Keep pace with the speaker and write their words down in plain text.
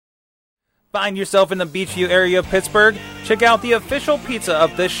Find yourself in the Beachview area of Pittsburgh? Check out the official pizza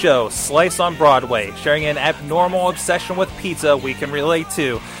of this show, Slice on Broadway, sharing an abnormal obsession with pizza we can relate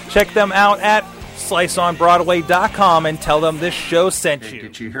to. Check them out at sliceonbroadway.com and tell them this show sent you.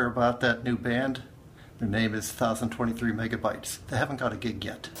 Did you hear about that new band? Their name is 1023 Megabytes. They haven't got a gig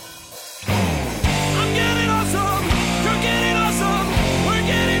yet. I'm getting awesome, you're getting awesome, we're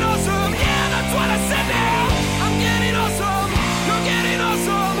getting awesome, yeah, that's what I said now. I'm getting awesome, you're getting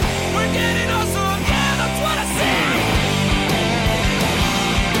awesome, we're getting awesome, yeah, that's what I said.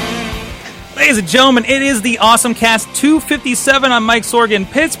 Ladies and gentlemen, it is the AwesomeCast 257. I'm Mike Sorgan,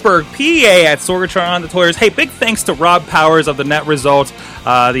 Pittsburgh, PA at Sorgatron on the Twitters. Hey, big thanks to Rob Powers of the Net Results,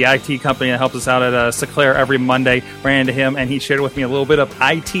 the IT company that helps us out at Sinclair every Monday. Ran into him, and he shared with me a little bit of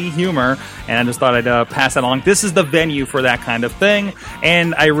IT humor, and I just thought I'd pass that along. This is the venue for that kind of thing,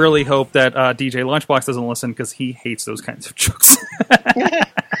 and I really hope that DJ Lunchbox doesn't listen, because he hates those kinds of jokes.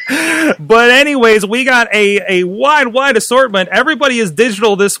 But anyways, we got a wide assortment. Everybody is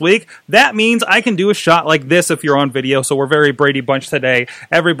digital this week. That means I can do a shot like this if you're on video, so we're very Brady Bunch today.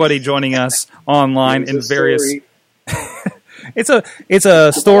 Everybody joining us online in various... It's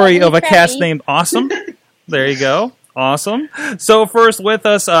a story of a cast named Awesome. There you go. Awesome. So first with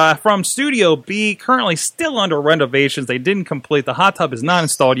us from Studio B, currently still under renovations. They didn't complete. The hot tub is not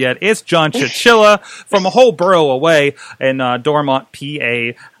installed yet. It's John Chichilla from a whole borough away in Dormont,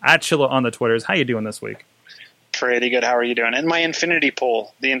 PA. At Chilla on the Twitters. How you doing this week? Pretty good. How are you doing? And my infinity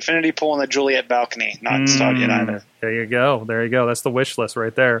pool. The infinity pool and the Juliet balcony. Not installed yet either. There you go. There you go. That's the wish list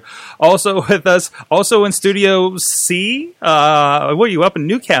right there. Also with us, also in Studio C, what are you, up in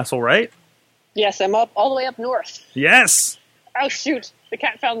Newcastle, right? Yes, I'm up all the way up north. Yes. Oh, shoot. The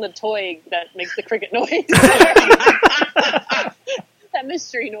cat found the toy that makes the cricket noise. That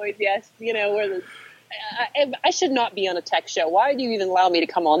mystery noise, yes. You know, where the... I should not be on a tech show. Why do you even allow me to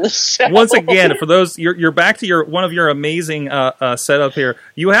come on this show? Once again, for those, you're back to one of your amazing setup here.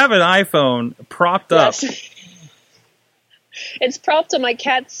 You have an iPhone propped up. Yes. It's propped on my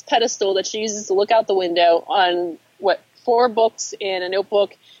cat's pedestal that she uses to look out the window on, 4 books in a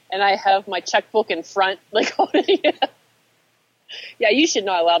notebook, and I have my checkbook in front. Like, yeah, you should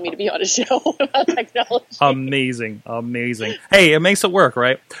not allow me to be on a show about technology. Amazing. Hey, it makes it work,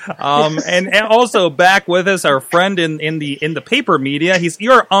 right? And also back with us, our friend in the paper media. He's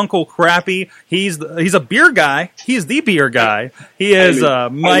your Uncle Crappy. He's a beer guy. He's the beer guy. He is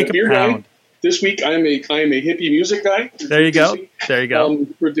Mike Pound. Guy. This week I'm a hippie music guy. There you go.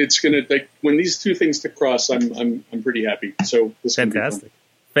 It's gonna when these two things cross, I'm pretty happy. So this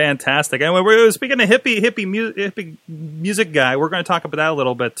Fantastic. And we're speaking of hippie music guy, we're going to talk about that a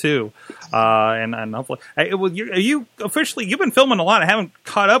little bit too. And hopefully, you've been filming a lot. I haven't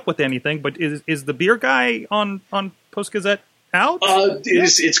caught up with anything, but is the beer guy on Post Gazette out?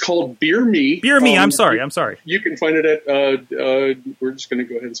 It's called Beer Me. Beer Me. I'm sorry. You can find it at. We're just going to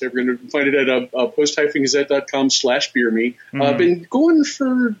go ahead and say we're going to find it at post-gazette.com/beerme. I've been going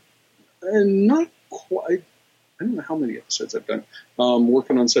for not quite. I don't know how many episodes I've done.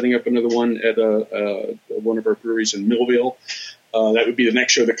 Working on setting up another one at one of our breweries in Millville. That would be the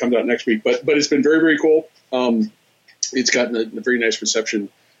next show that comes out next week. But it's been very, very cool. It's gotten a very nice reception,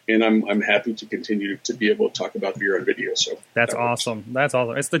 and I'm happy to continue to be able to talk about beer on video. So that's awesome. That's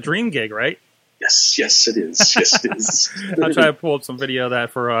awesome. It's the dream gig, right? Yes, it is. Yes, it is. I'll try to pull up some video of that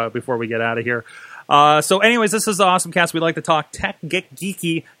for before we get out of here. So anyways, this is the AwesomeCast. We like to talk tech, get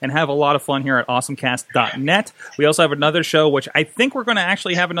geeky, and have a lot of fun here at awesomecast.net. We also have another show, which I think we're going to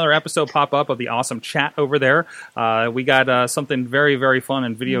actually have another episode pop up of the Awesome Chat over there. We got something very, very fun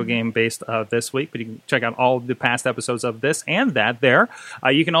and video game based this week, but you can check out all the past episodes of this and that there.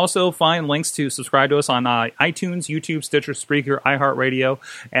 You can also find links to subscribe to us on iTunes, YouTube, Stitcher, Spreaker, iHeartRadio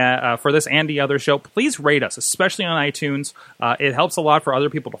for this and the other show. Please rate us, especially on iTunes. It helps a lot for other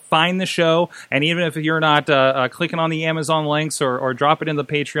people to find the show, and even if you're not clicking on the Amazon links or drop it in the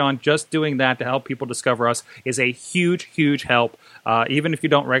Patreon, just doing that to help people discover us is a huge, huge help. Even if you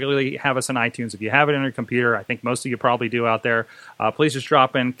don't regularly have us on iTunes, if you have it on your computer, I think most of you probably do out there, please just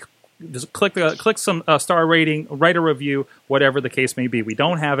drop in, just click some star rating, write a review, whatever the case may be. We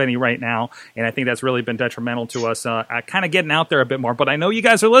don't have any right now, and I think that's really been detrimental to us kind of getting out there a bit more. But I know you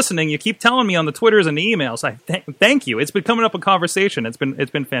guys are listening. You keep telling me on the Twitters and the emails. I thank you. It's been coming up in conversation. It's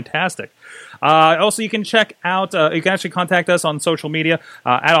been fantastic. Also, you can check out, you can actually contact us on social media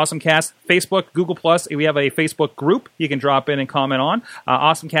at AwesomeCast, Facebook, Google+. We have a Facebook group you can drop in and comment on.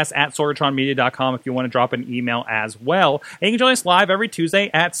 AwesomeCast at SorgatronMedia.com if you want to drop an email as well. And you can join us live every Tuesday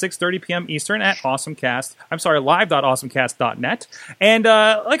at 6:30 7:30 p.m. Eastern at AwesomeCast. I'm sorry, live.awesomecast.net. And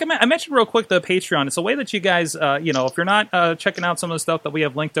like I mentioned real quick, the Patreon. It's a way that you guys, if you're not checking out some of the stuff that we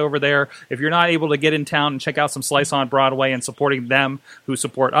have linked over there, if you're not able to get in town and check out some Slice on Broadway and supporting them who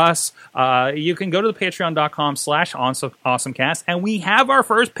support us, you can go to the patreon.com/awesomecast, and we have our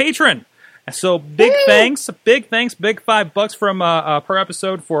first patron. So big thanks, big $5 from per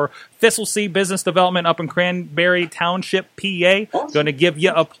episode for Thistle Seed Business Development up in Cranberry Township, PA. Awesome. Going to give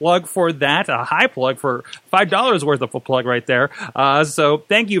you a plug for that, a high plug for $5 worth of a plug right there. So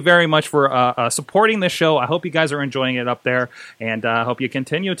thank you very much for supporting the show. I hope you guys are enjoying it up there, and I hope you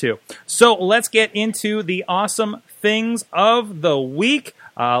continue to. So let's get into the awesome things of the week.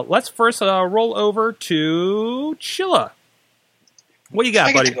 Let's first roll over to Chilla. What you got,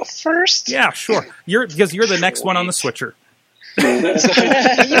 I buddy? get to go first? Yeah, sure. Because you're the next one on the switcher. You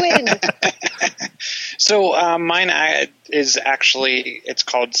win. So mine is actually, it's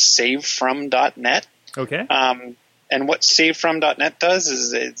called savefrom.net. Okay. And what savefrom.net does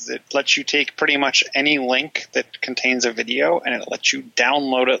is it lets you take pretty much any link that contains a video, and it lets you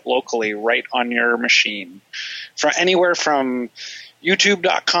download it locally right on your machine. From anywhere from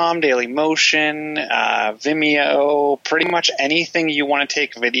YouTube.com, Dailymotion, Vimeo, pretty much anything you want to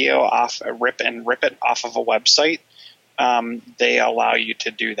take video off, rip it off of a website. They allow you to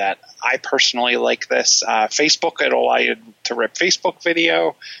do that. I personally like this. Facebook, it'll allow you to rip Facebook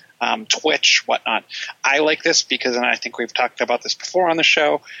video, Twitch, whatnot. I like this because, and I think we've talked about this before on the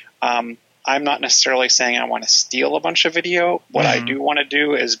show, I'm not necessarily saying I want to steal a bunch of video. What I do want to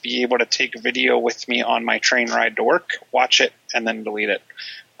do is be able to take video with me on my train ride to work, watch it, and then delete it.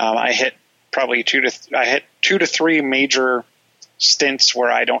 I hit probably two to three major stints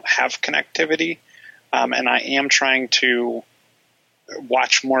where I don't have connectivity, and I am trying to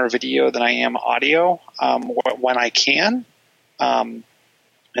watch more video than I am audio when I can.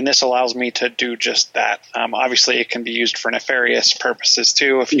 And this allows me to do just that. Obviously, it can be used for nefarious purposes,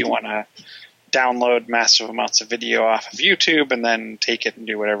 too, if you want to download massive amounts of video off of YouTube and then take it and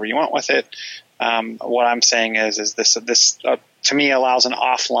do whatever you want with it. What I'm saying is this to me allows an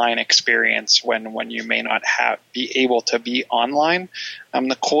offline experience when you may not be able to be online.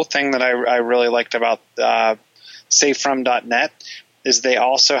 The cool thing that I really liked about savefrom.net is they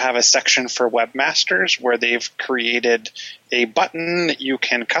also have a section for webmasters where they've created a button that you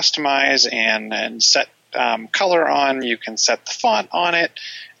can customize and set color on. You can set the font on it,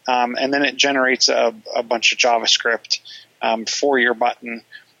 and then it generates a bunch of JavaScript for your button.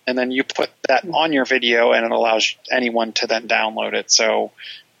 And then you put that on your video, and it allows anyone to then download it. So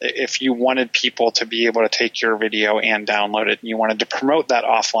if you wanted people to be able to take your video and download it, and you wanted to promote that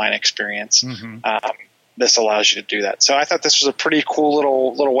offline experience, this allows you to do that. So I thought this was a pretty cool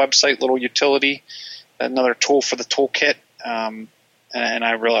little website, little utility, another tool for the toolkit. And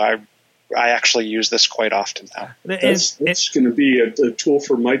I actually use this quite often now. That's going to be a tool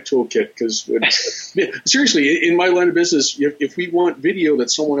for my toolkit because seriously, in my line of business, if we want video that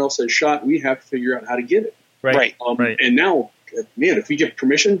someone else has shot, we have to figure out how to get it. Right. And now, man, if we get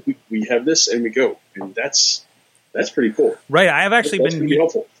permission, we have this and we go, and that's pretty cool. Right. I have actually been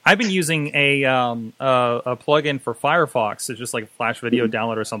helpful. I've been using a plugin for Firefox. It's just like a Flash video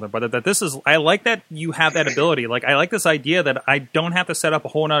download or something. But I like that you have that ability. Like I like this idea that I don't have to set up a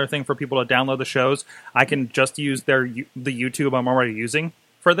whole other thing for people to download the shows. I can just use the YouTube I'm already using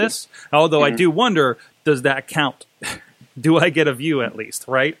for this. Although I do wonder, does that count? Do I get a view at least?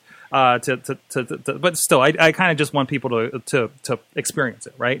 Right. But still, I kind of just want people to experience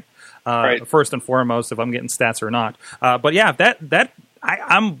it. Right. First and foremost, if I'm getting stats or not. But yeah,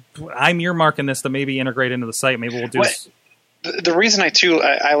 I'm earmarking this to maybe integrate into the site. Maybe we'll do. The reason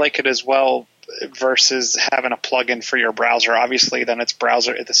I like it as well versus having a plugin for your browser. Obviously, then it's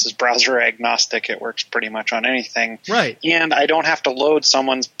browser. This is browser agnostic. It works pretty much on anything. Right. And I don't have to load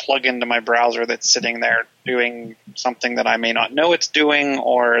someone's plugin to my browser that's sitting there doing something that I may not know it's doing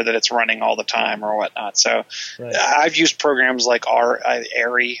or that it's running all the time or whatnot. So I've used programs like Ari, I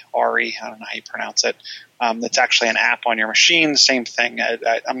don't know how you pronounce it. That's actually an app on your machine. Same thing.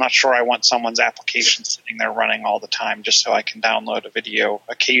 I'm not sure I want someone's application sitting there running all the time just so I can download a video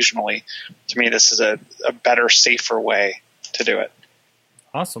occasionally. To me, this is a better, safer way to do it.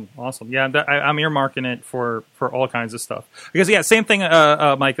 Awesome. Yeah, I'm earmarking it for all kinds of stuff. Because, yeah, same thing,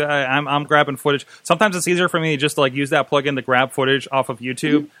 Mike. I'm grabbing footage. Sometimes it's easier for me just to use that plugin to grab footage off of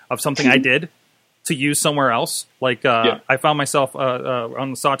YouTube of something I did to use somewhere else. I found myself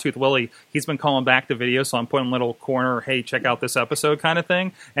on the Sawtooth Willie. He's been calling back the video, so I'm putting a little corner, hey, check out this episode kind of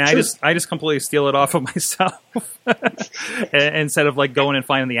thing. And I just completely steal it off of myself instead of going and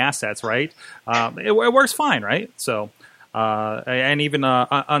finding the assets, right? It works fine, right? So And even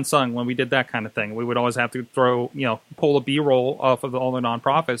Unsung, when we did that kind of thing, we would always have to pull a B-roll off of all the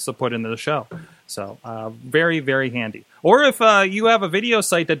nonprofits to put into the show. So very, very handy. Or if you have a video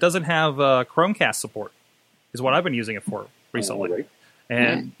site that doesn't have Chromecast support, is what I've been using it for recently.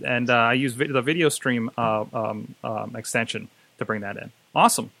 Right. And I use the video stream extension to bring that in.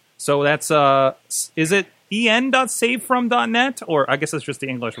 Awesome. So that's is it en.savefrom.net, or I guess it's just the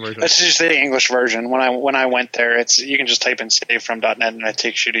English version? That's just the English version. When I went there, you can just type in savefrom.net and it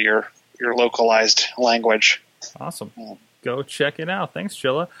takes you to your localized language. Awesome. Go check it out. Thanks,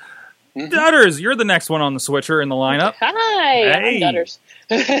 Chilla. Dutters, you're the next one on the switcher in the lineup. Hi, Hey. I'm Dutters.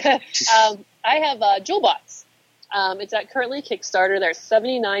 I have JewelBots. It's at currently Kickstarter. They're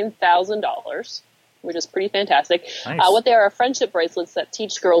 $79,000, which is pretty fantastic. Nice. What they are friendship bracelets that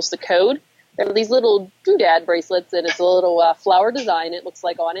teach girls to code. They're these little doodad bracelets, and it's a little flower design, it looks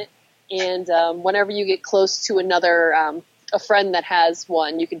like, on it. And whenever you get close to another, a friend that has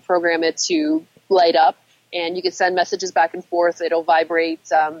one, you can program it to light up, and you can send messages back and forth. It'll vibrate.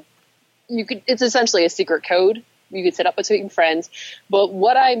 It's essentially a secret code you could set up between friends. But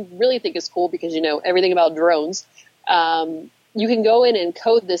what I really think is cool, because you know everything about drones, you can go in and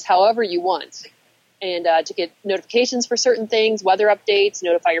code this however you want. And to get notifications for certain things, weather updates,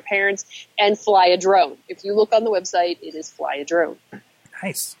 notify your parents, and fly a drone. If you look on the website, it is fly a drone.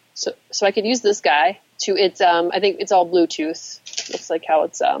 Nice. So I could use this guy to, I think it's all Bluetooth. Looks like how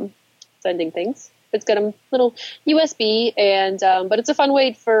it's sending things. It's got a little USB, but it's a fun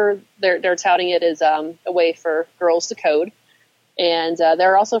way they're touting it as a way for girls to code. And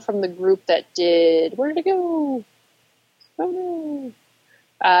they're also from the group that did, where did it go? Oh no.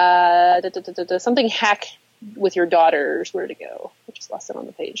 Something hack with your daughters. Where'd it go? I just lost it on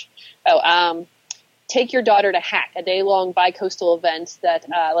the page. Take Your Daughter to Hack, a day-long bi-coastal event that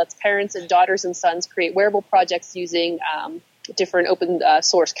lets parents and daughters and sons create wearable projects using different open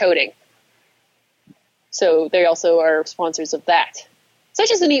source coding. So they also are sponsors of that. So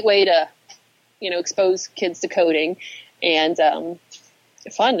it's just a neat way to, expose kids to coding and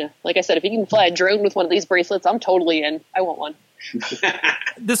fun. Like I said, if you can fly a drone with one of these bracelets, I'm totally in. I want one.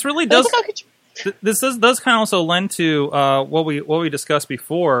 This really does. This does kind of also lend to what we discussed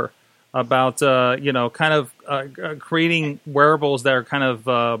before about creating wearables that are kind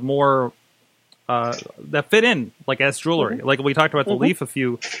of more that fit in like as jewelry. Like we talked about the Leaf a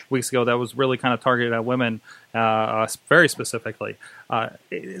few weeks ago, that was really kind of targeted at women very specifically.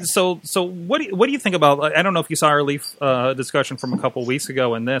 So what do you think about? I don't know if you saw our Leaf discussion from a couple weeks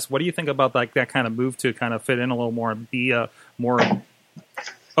ago in this. What do you think about like that kind of move to kind of fit in a little more and be a more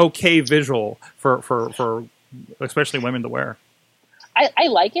okay visual for especially women to wear? I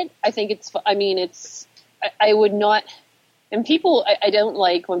like it. I think it's. I mean, it's. I would not. And people, I don't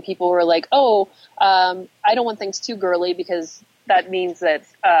like when people are like, "Oh, I don't want things too girly," because that means that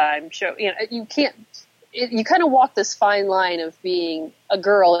I'm sure you can't. You kind of walk this fine line of being a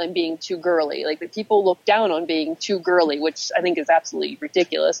girl and being too girly. Like people look down on being too girly, which I think is absolutely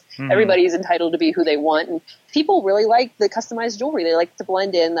ridiculous. Mm-hmm. Everybody's entitled to be who they want, and people really like the customized jewelry. They like to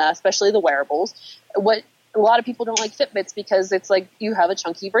blend in, especially the wearables. What a lot of people don't like Fitbits because it's like you have a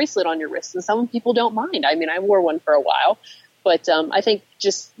chunky bracelet on your wrist, and some people don't mind. I mean, I wore one for a while, but I think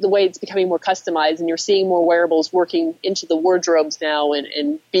just the way it's becoming more customized, and you're seeing more wearables working into the wardrobes now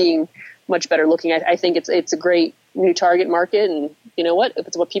and being much better looking. I think it's a great new target market, and you know what? If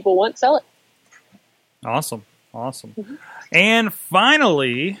it's what people want, sell it. Awesome. Mm-hmm. And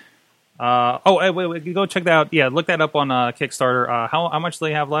finally, wait, go check that out. Yeah, look that up on Kickstarter. How much do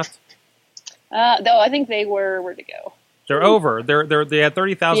they have left? Though I think they were, where'd it go? They're over. They had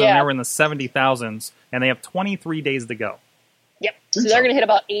 30,000. Yeah. They were in the 70,000s, and they have 23 days to go. Yep. So they're going to hit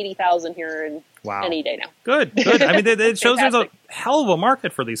about 80,000 here in any day now. Good. I mean, it shows there's a hell of a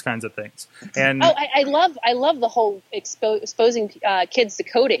market for these kinds of things. And I love the whole exposing kids to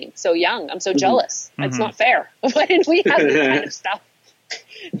coding so young. I'm so jealous. Mm-hmm. It's not fair. Why didn't we have this kind of stuff?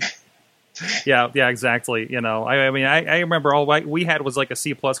 Yeah, exactly. I mean, I remember all we had was like a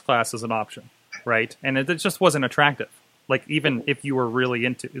C+ class as an option, right? And it just wasn't attractive. Like even if you were really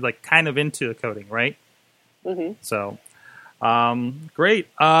into, like, kind of into coding, right? Mm-hmm. So, great,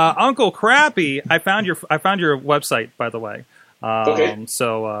 Uncle Crappy. I found your website, by the way. Okay.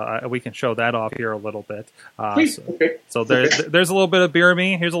 So we can show that off here a little bit. So there's a little bit of Beer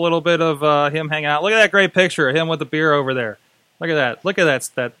Me. Here's a little bit of him hanging out. Look at that great picture of him with the beer over there. Look at that! Look at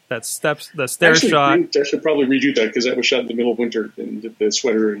that stair shot. I should probably redo that because that was shot in the middle of winter and the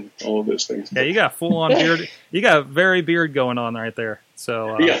sweater and all of those things. Yeah, you got full on beard. You got very beard going on right there.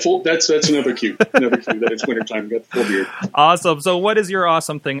 So Yeah, that's another cue. Another cue that it's wintertime. Got the full beard. awesome. So what is your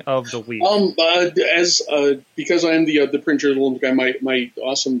awesome thing of the week? Because I'm the print journal guy, my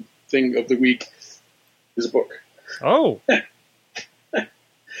awesome thing of the week is a book. Oh,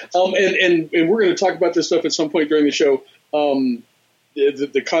 And we're going to talk about this stuff at some point during the show.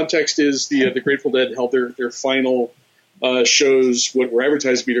 The context is the Grateful Dead held their final shows, what were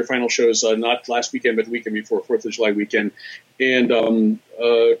advertised to be their final shows, not last weekend, but the weekend before, 4th of July weekend. And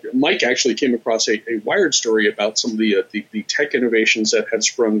Mike actually came across a Wired story about some of the tech innovations that had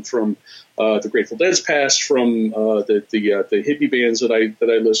sprung from the Grateful Dead's past, from the hippie bands that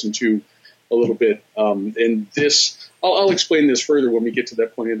I listened to a little bit. And this, I'll explain this further when we get to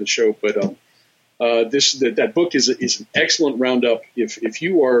that point in the show, but that book is an excellent roundup if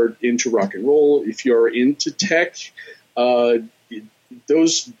you are into rock and roll, if you are into tech,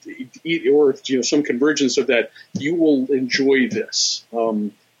 those or some convergence of that, you will enjoy this.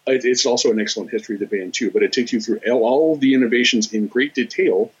 It's also an excellent history of the band too, but it takes you through all the innovations in great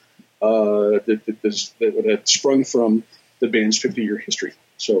detail that sprung from the band's 50-year history.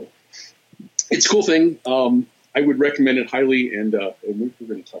 So it's a cool thing. I would recommend it highly, and we're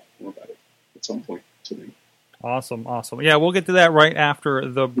going to talk more about it at some point today. awesome. Yeah, we'll get to that right after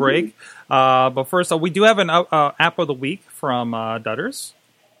the break. But first, we do have an app of the week from Dutters.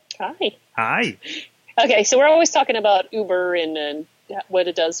 Hi. Okay, so we're always talking about Uber and what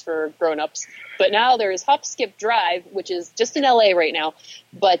it does for grown-ups. But now there is Hop, Skip, Drive, which is just in LA right now.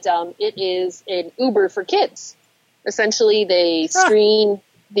 But it is an Uber for kids. Essentially, they screen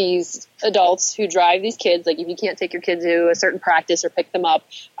these adults who drive these kids. Like if you can't take your kid to a certain practice or pick them up,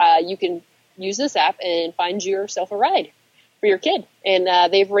 you can use this app and find yourself a ride for your kid. And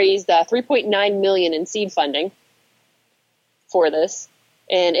they've raised $3.9 million in seed funding for this.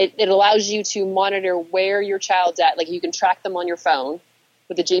 And it allows you to monitor where your child's at. Like you can track them on your phone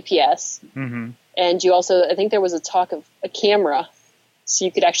with a GPS. Mm-hmm. And you also, I think there was a talk of a camera so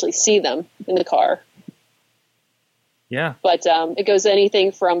you could actually see them in the car. Yeah. But it goes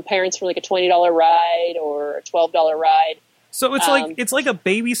anything from parents for like a $20 ride or a $12 ride. So it's like a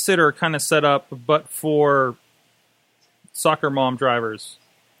babysitter kind of setup, but for soccer mom drivers,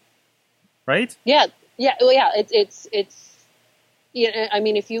 right? Yeah. Well, yeah. It's yeah. I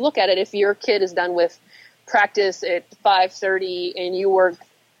mean, if you look at it, if your kid is done with practice at 5:30 and you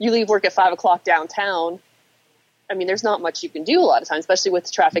leave work at 5 o'clock downtown, I mean, there's not much you can do a lot of times, especially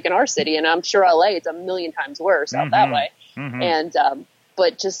with traffic in our city. And I'm sure LA, it's a million times worse out that way. Mm-hmm. And,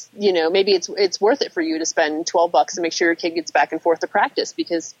 but just, maybe it's worth it for you to spend $12 to make sure your kid gets back and forth to practice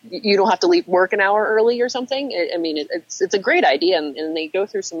because you don't have to leave work an hour early or something. It's a great idea. And they go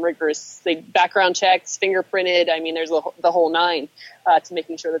through some rigorous background checks, fingerprinted. I mean, there's the whole nine, to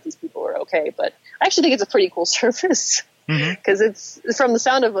making sure that these people are okay. But I actually think it's a pretty cool service because it's from the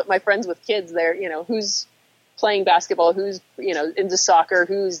sound of my friends with kids there, who's playing basketball, who's, into soccer,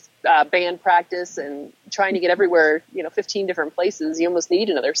 who's band practice and trying to get everywhere, 15 different places. You almost need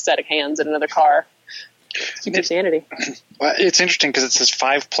another set of hands and another car to keep your sanity. Well, it's interesting because it says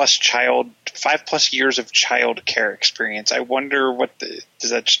 5+ years of child care experience. I wonder does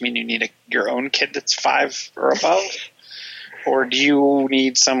that just mean you need your own kid that's 5 or above? Or do you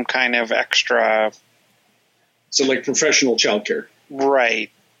need some kind of extra? So like professional childcare. Right.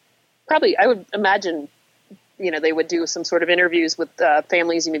 Probably, I would imagine, they would do some sort of interviews with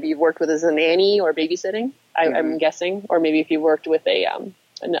families maybe you've worked with as a nanny or babysitting, I'm guessing, or maybe if you worked with a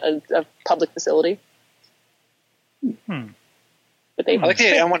public facility. But they,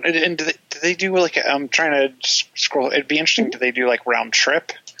 and do they do I'm trying to scroll. It'd be interesting. Do they do round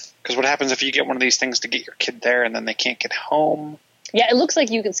trip? Because what happens if you get one of these things to get your kid there and then they can't get home? Yeah, it looks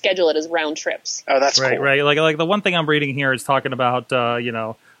like you can schedule it as round trips. Oh, that's right, cool. Right. Like the one thing I'm reading here is talking about,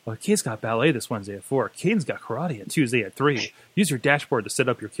 well, kid's got ballet this Wednesday at 4. Kid's got karate on Tuesday at 3. Use your dashboard to set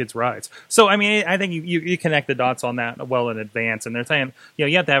up your kids' rides. So, I mean, I think you connect the dots on that well in advance. And they're saying,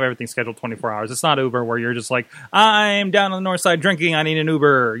 you have to have everything scheduled 24 hours. It's not Uber where you're just like, I'm down on the north side drinking. I need an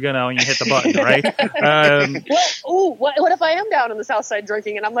Uber, and you hit the button, right? What if I am down on the south side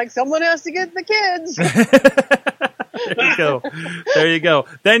drinking and I'm like, someone has to get the kids? There you go.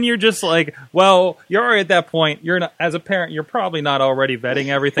 Then you're just like, well, you're already at that point. You're not, as a parent, you're probably not already vetting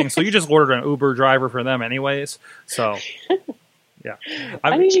everything, so you just ordered an Uber driver for them anyways. So, yeah.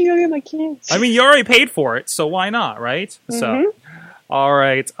 I need to go get my kids. I mean, you already paid for it, so why not, right? Mm-hmm. So, all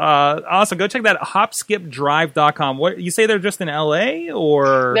right. Awesome. Go check that out, hopskipdrive.com. What, you say they're just in LA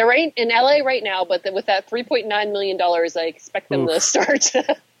or? They're right in LA right now, but with that $3.9 million, I expect them to start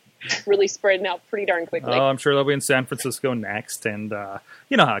really spreading out pretty darn quickly. Oh, I'm sure they'll be in San Francisco next, and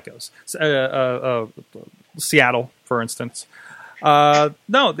you know how it goes. Seattle, for instance.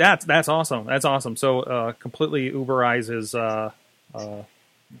 No, that's awesome. That's awesome. So completely Uberizes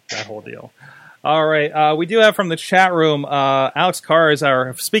that whole deal. All right. We do have from the chat room, Alex Carr is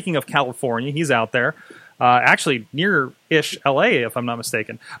speaking of California, he's out there. Actually, near-ish LA, if I'm not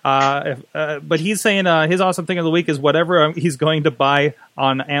mistaken. But he's saying his awesome thing of the week is whatever he's going to buy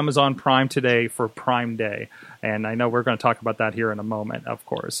on Amazon Prime today for Prime Day. And I know we're going to talk about that here in a moment, of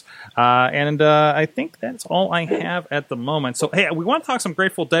course. And I think that's all I have at the moment. So, hey, we want to talk some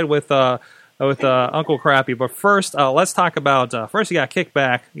Grateful Dead with Uncle Crappy. But first, let's talk about, first you got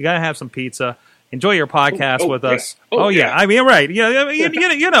Kickback. You got to have some pizza. Enjoy your podcast with us. Yeah. I mean, right.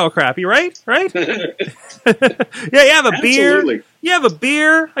 You know, Crappy, right? Right? Yeah, you have a beer. Absolutely. You have a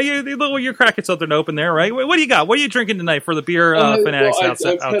beer. You're cracking something open there, right? What do you got? What are you drinking tonight for the beer fanatics out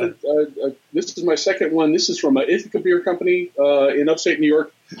there? This is my second one. This is from Ithaca Beer Company in upstate New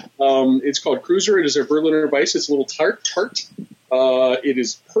York. It's called Cruiser. It is a Berliner Weiss. It's a little tart. It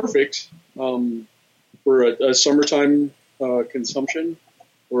is perfect for a summertime consumption,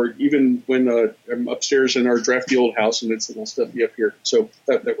 or even when I'm upstairs in our drafty old house and it's a little stuffy up here. So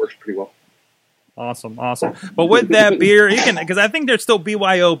that works pretty well. Awesome. But with that beer, you can, because I think there's still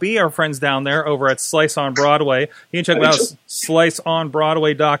BYOB, our friends down there over at Slice on Broadway. You can check them out,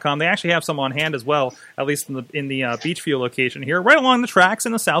 sliceonbroadway.com. They actually have some on hand as well, at least in the Beachview location here, right along the tracks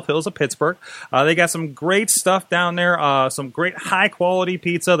in the South Hills of Pittsburgh. They got some great stuff down there, some great high-quality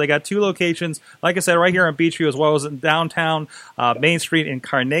pizza. They got 2 locations, like I said, right here in Beachview, as well as in downtown Main Street in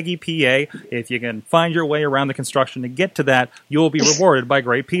Carnegie, PA. If you can find your way around the construction to get to that, you'll be rewarded by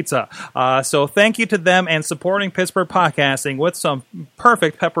great pizza. So thank you to them and supporting Pittsburgh podcasting with some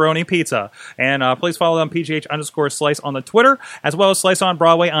perfect pepperoni pizza. And please follow them, PGH_Slice on the Twitter, as well as Slice on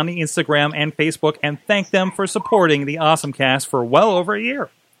Broadway on the Instagram and Facebook. And thank them for supporting the AwesomeCast for well over a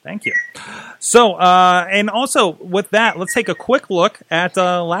year. Thank you. So, and also with that, let's take a quick look at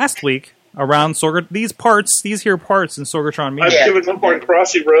last week around these parts in Sorgatron Media. I've given up on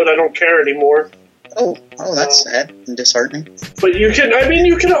Crossy Road. I don't care anymore. Oh, that's sad and disheartening. But you can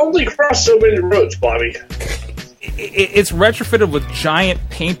only cross so many roads, Bobby. It's retrofitted with giant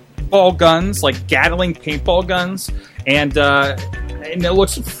paintball guns, like Gatling paintball guns, and it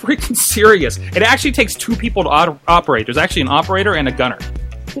looks freaking serious. It actually takes 2 people to operate. There's actually an operator and a gunner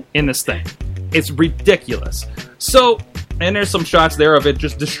in this thing. It's ridiculous. So, and there's some shots there of it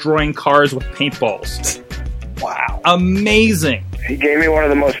just destroying cars with paintballs. Wow. Amazing. He gave me one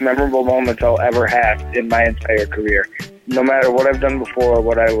of the most memorable moments I'll ever have in my entire career. No matter what I've done before or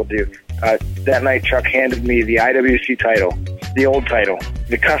what I will do. That night, Chuck handed me the IWC title, the old title,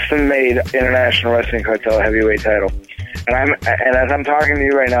 the custom-made International Wrestling Cartel heavyweight title. And as I'm talking to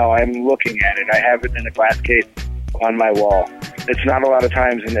you right now, I'm looking at it. I have it in a glass case on my wall. It's not a lot of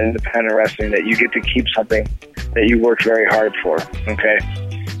times in independent wrestling that you get to keep something that you worked very hard for. Okay.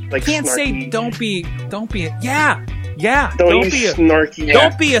 Like can't say don't be don't be a snarky.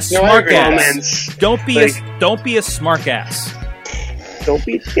 Don't be a smart ass. Don't be a smart ass. Don't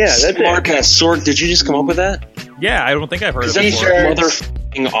be that's smart ass. Sorg, did you just come up with that? Yeah, I don't think I've heard of it before.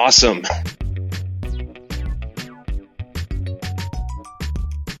 Motherfucking awesome.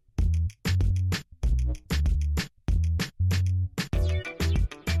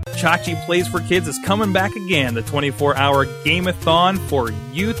 Chachi Plays for Kids is coming back again, the 24-hour game-a-thon for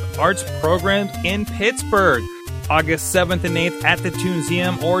youth arts programs in Pittsburgh. August 7th and 8th at the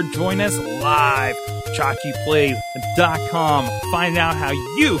Toonseum, or join us live. ChachiPlays.com. Find out how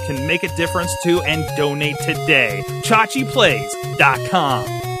you can make a difference too and donate today. ChachiPlays.com.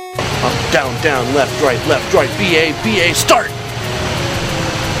 Up, down, down, left, right, BA, start!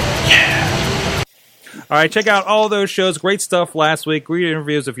 Yeah! All right, check out all those shows. Great stuff last week. Great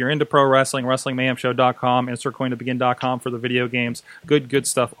interviews if you're into pro wrestling, WrestlingMayhemShow.com, InsertCoinToBegin.com for the video games. Good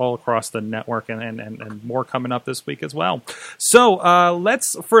stuff all across the network, and more coming up this week as well. So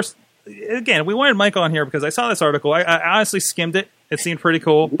let's first, again, we wanted Mike on here because I saw this article. I honestly skimmed it. It seemed pretty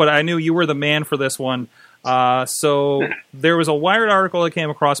cool, but I knew you were the man for this one. So there was a Wired article that came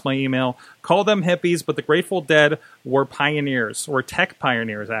across my email. Call them hippies, but the Grateful Dead were pioneers, or tech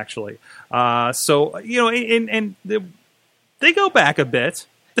pioneers, actually. So, and they go back a bit.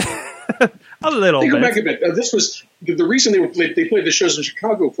 A little bit. They go back a bit. This was the reason they played the shows in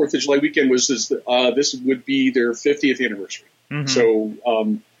Chicago 4th of July weekend was this would be their 50th anniversary. Mm-hmm.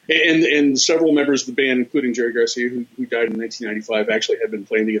 So, and several members of the band, including Jerry Garcia, who died in 1995, actually had been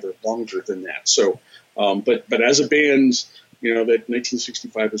playing together longer than that. So, but as a band, that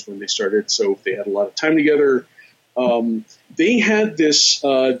 1965 is when they started, so they had a lot of time together. They had this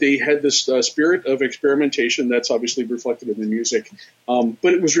spirit of experimentation that's obviously reflected in the music,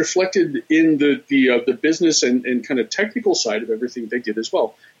 but it was reflected in the business and kind of technical side of everything they did as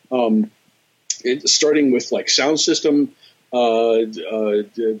well. Starting with like sound system, going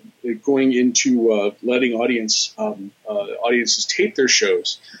into letting audiences tape their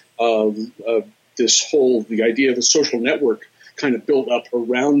shows. The idea of a social network kind of built up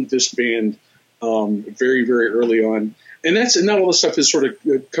around this band very, very early on. And not all the stuff is sort of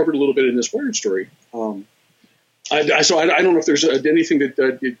covered a little bit in this Wired story. So I don't know if there's anything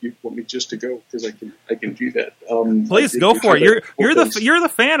that you want me just to go, because I can do that. Please go for it. You're the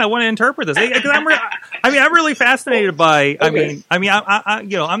fan. I want to interpret this. I'm really fascinated by. Okay.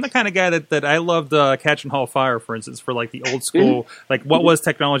 I'm the kind of guy that I loved Catch and Haul Fire, for instance, for like the old school, like what was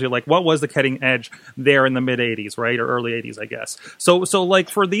technology, like what was the cutting edge there in the mid '80s, right, or early '80s, I guess. So like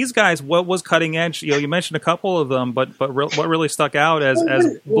for these guys, what was cutting edge? You mentioned a couple of them, but what really stuck out as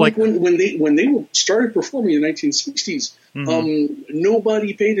like when they started performing in the 1960s.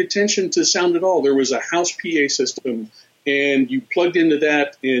 Nobody paid attention to sound at all. There was a house PA system, and you plugged into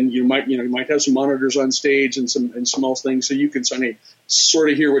that, and you might have some monitors on stage and some small things, so you can sort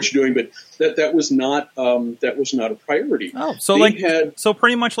of hear what you're doing. But that was not a priority. Oh, so so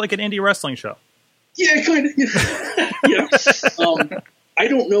pretty much like an indie wrestling show. Yeah, kind of. Yeah. I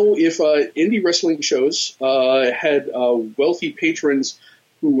don't know if indie wrestling shows had wealthy patrons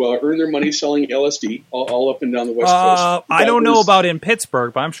who earn their money selling LSD all up and down the West Coast. I don't know about in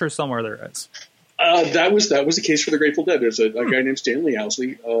Pittsburgh, but I'm sure somewhere there is. That was the case for the Grateful Dead. There's a guy named Stanley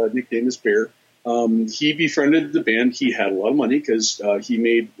Owsley, nicknamed as Bear. He befriended the band. He had a lot of money because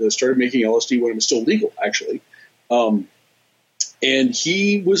he started making LSD when it was still legal, actually. And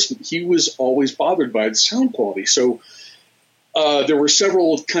he was always bothered by the sound quality. So there were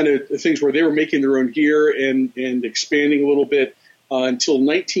several kind of things where they were making their own gear and expanding a little bit. Until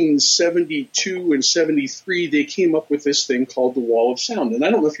 1972 and 73, they came up with this thing called the Wall of Sound. And I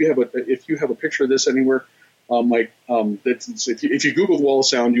don't know if you have a picture of this anywhere, Mike. If you Google the Wall of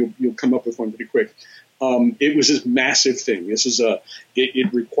Sound, you'll come up with one pretty quick. It was this massive thing. This is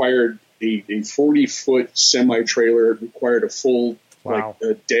it required a 40-foot semi-trailer. It required a full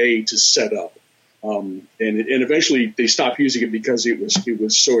a day to set up. And eventually they stopped using it because it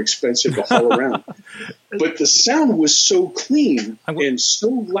was so expensive to haul around. But the sound was so clean and so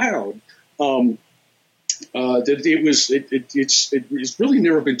loud that it's really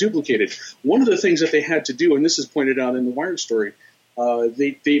never been duplicated. One of the things that they had to do, and this is pointed out in the Wired story,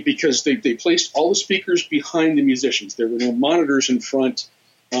 because they placed all the speakers behind the musicians. There were no monitors in front,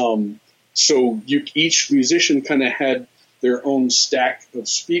 so each musician kind of had their own stack of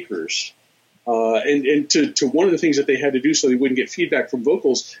speakers. And to one of the things that they had to do so they wouldn't get feedback from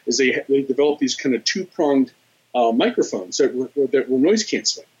vocals is they developed these kind of two-pronged microphones that were noise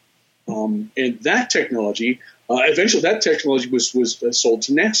canceling. And that technology, eventually was sold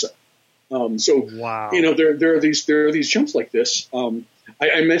to NASA. Wow. There are these jumps like this.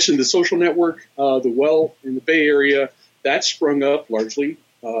 I mentioned the social network, the Well in the Bay Area, that sprung up largely,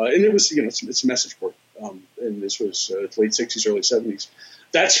 and it was it's a message board, and this was late '60s, early '70s.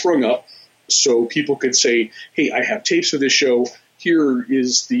 That sprung up. So people could say, "Hey, I have tapes of this show.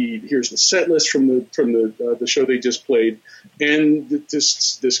 Here's the set list from the show they just played," and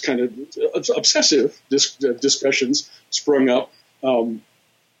this kind of obsessive discussions sprung up, and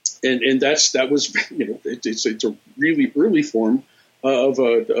that was it's a really early form of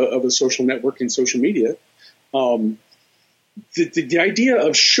a social network and social media. The idea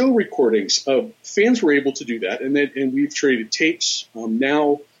of show recordings, fans were able to do that, and we've traded tapes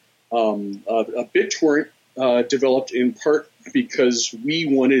now. A BitTorrent developed in part because we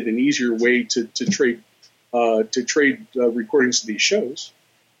wanted an easier way to trade recordings of these shows,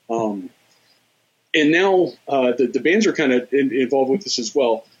 and now the bands are kind of involved with this as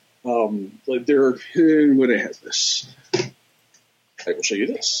well. When I have this, I will show you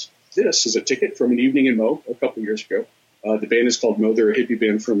this. This is a ticket from an evening in Mo a couple years ago. The band is called Mo. They're a hippie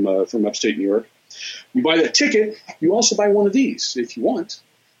band from upstate New York. You buy that ticket, you also buy one of these if you want.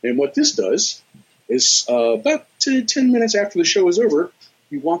 And what this does is about 10 minutes after the show is over,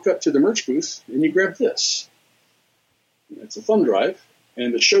 you walk up to the merch booth and you grab this. It's a thumb drive,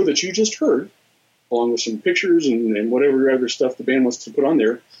 and the show that you just heard, along with some pictures and whatever other stuff the band wants to put on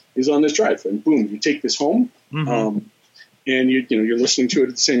there, is on this drive. And boom, you take this home, and you're listening to it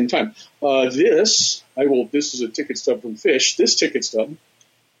at the same time. This is a ticket stub from Fish. This ticket stub,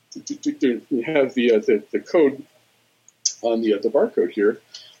 you have the code on the barcode here.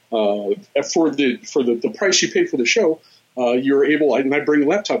 For the price you pay for the show, you're able, and I bring a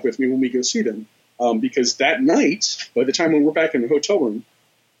laptop with me when we go see them, because that night, by the time when we're back in the hotel room,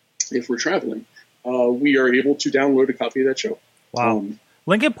 if we're traveling, we are able to download a copy of that show. Wow.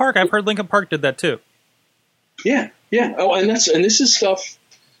 Linkin Park, I've heard Linkin Park did that too. Yeah. Oh, and this is stuff.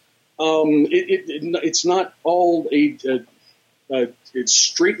 It's not all it's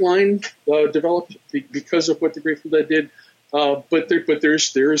straight line developed because of what the Grateful Dead did, but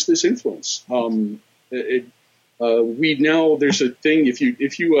there's this influence. We now there's a thing if you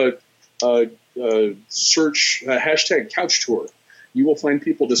search hashtag Couch Tour, you will find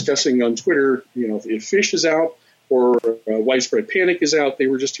people discussing on Twitter. If Fish is out or Widespread Panic is out. They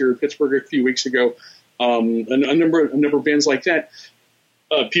were just here in Pittsburgh a few weeks ago. A number of bands like that.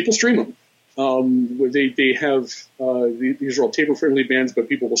 People stream them. They have these are all table friendly bands, but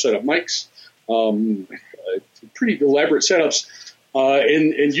people will set up mics, pretty elaborate setups,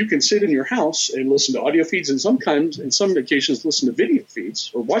 and you can sit in your house and listen to audio feeds, and sometimes, in some occasions, listen to video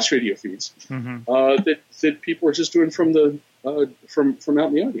feeds or watch video feeds that people are just doing from the from out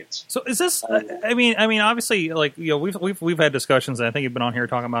in the audience. So is this? I mean, obviously, like we've had discussions, and I think you've been on here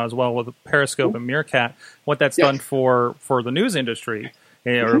talking about as well with Periscope and Meerkat, what that's done for the news industry.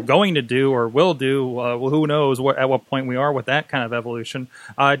 Or going to do, or will do. Who knows at what point we are with that kind of evolution?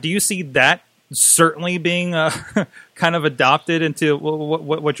 Do you see that certainly being kind of adopted into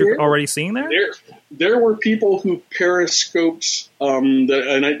what you're already seeing there? There were people who periscoped,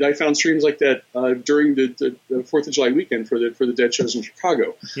 and I found streams like that during the 4th of July weekend for the Dead shows in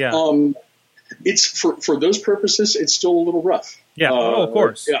Chicago. Yeah. It's for those purposes, it's still a little rough. Yeah. Of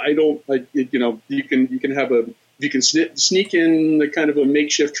course. I don't. You can have a. If you can sneak in the kind of a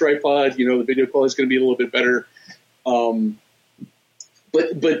makeshift tripod, the video quality is going to be a little bit better.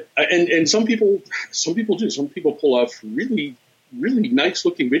 But some people do. Some people pull off really, really nice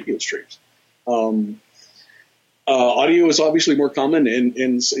looking video streams. Audio is obviously more common, and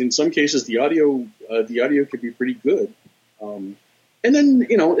in some cases the audio could be pretty good. And then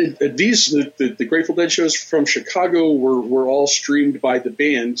the Grateful Dead shows from Chicago were all streamed by the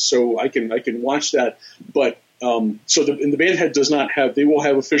band, so I can watch that, but. The band does not have. They will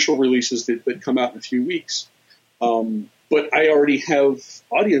have official releases that come out in a few weeks. But I already have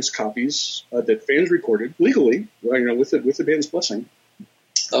audience copies that fans recorded legally, with the band's blessing,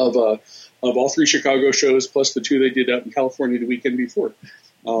 of all 3 Chicago shows plus the 2 they did out in California the weekend before.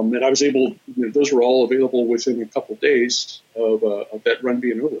 And I was able. Those were all available within a couple of days of that run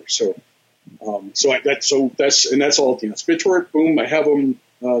being over. So that's all. It's BitTorrent. Boom! I have them.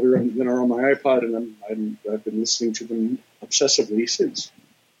 They're on my iPod, and I've been listening to them obsessively since.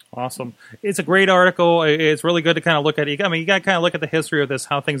 Awesome. It's a great article. It's really good to kind of look at it. I mean, you got to kind of look at the history of this,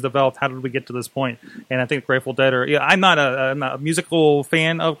 how things developed, how did we get to this point. And I think Grateful Dead I'm not a musical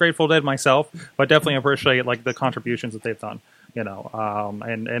fan of Grateful Dead myself, but definitely appreciate like the contributions that they've done.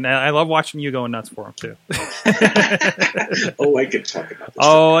 And I love watching you going nuts for them too. Oh, I could talk about this.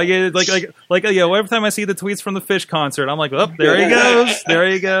 Oh, yeah, like every time I see the tweets from the Fish concert, I'm like, oh, there he goes, there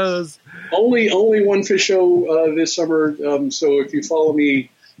he goes. Only one Fish show this summer. So if you follow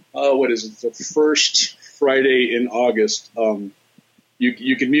me, what is it? The first Friday in August.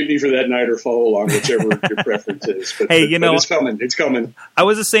 You can mute me for that night or follow along, whichever your preference is. But, hey, but it's coming. It's coming. I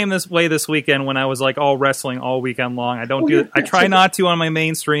was the same this weekend when I was like all wrestling all weekend long. I don't do it. I try not to on my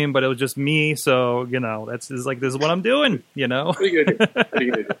mainstream, but it was just me. So this is what I'm doing. What are you gonna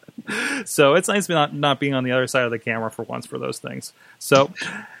do? So it's nice not being on the other side of the camera for once for those things. So.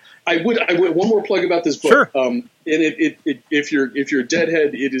 I would one more plug about this book. Sure. And if you're a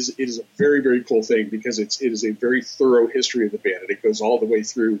Deadhead, it is a very, very cool thing because it is a very thorough history of the band, and it goes all the way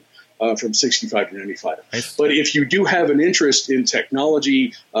through from 65 to 95. Nice. But if you do have an interest in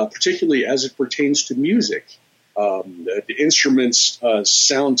technology, particularly as it pertains to music, the instruments,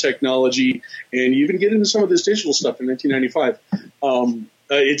 sound technology, and you even get into some of this digital stuff in 1995.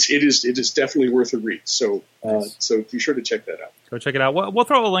 It is definitely worth a read. So be sure to check that out. Go check it out. We'll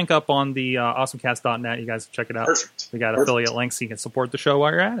throw a link up on the AwesomeCast.net. You guys check it out. Perfect. We got affiliate links so you can support the show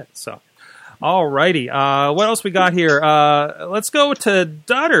while you're at it. So, alrighty. What else we got here? Let's go to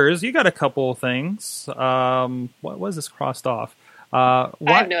Dutters. You got a couple of things. What was this crossed off? I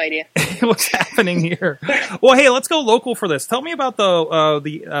have no idea. What's happening here? Well, hey, let's go local for this. Tell me about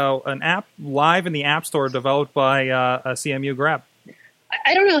an app live in the App Store developed by CMU Grab.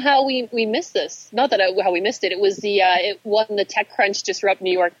 I don't know how we missed this. Not that how we missed it. It was it won the TechCrunch Disrupt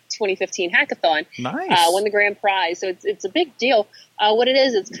New York 2015 hackathon. Nice. Won the grand prize. So it's a big deal. What it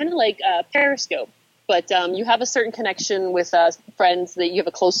is, it's kind of like Periscope, but you have a certain connection with friends that you have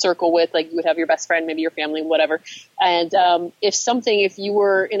a close circle with, like you would have your best friend, maybe your family, whatever. And if you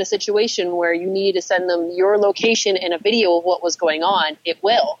were in a situation where you need to send them your location and a video of what was going on, it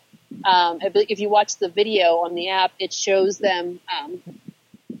will. If you watch the video on the app, it shows them.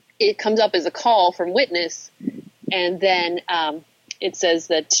 It comes up as a call from witness, and then it says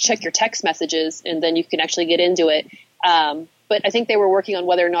that to check your text messages, and then you can actually get into it. But I think they were working on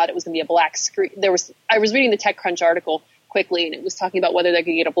whether or not it was going to be a black screen. I was reading the TechCrunch article quickly, and it was talking about whether they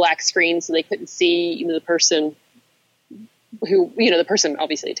could get a black screen so they couldn't see the person who, the person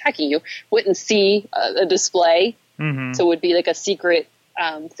obviously attacking you wouldn't see a display. Mm-hmm. So it would be like a secret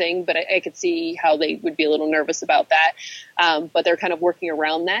thing, but I could see how they would be a little nervous about that. But they're kind of working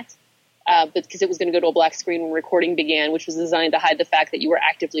around that because it was going to go to a black screen when recording began, which was designed to hide the fact that you were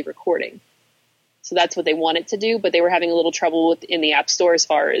actively recording. So that's what they wanted to do, but they were having a little trouble in the App Store as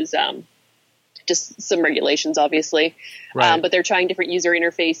far as just some regulations, obviously. Right. But they're trying different user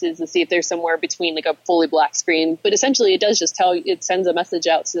interfaces to see if there's somewhere between like a fully black screen. But essentially, it does just it sends a message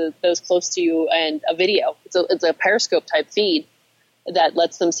out to those close to you and a video. It's a Periscope type feed that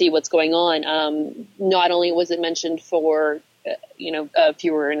lets them see what's going on. Not only was it mentioned for, if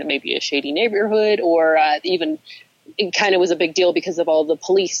you were in maybe a shady neighborhood or even it kind of was a big deal because of all the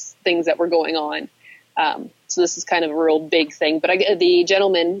police things that were going on. So this is kind of a real big thing. But the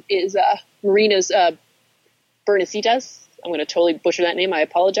gentleman is Marinos Bernasitas. I'm going to totally butcher that name. I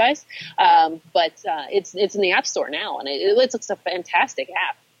apologize. But it's in the App Store now, and it's a fantastic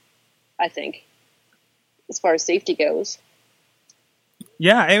app, I think, as far as safety goes.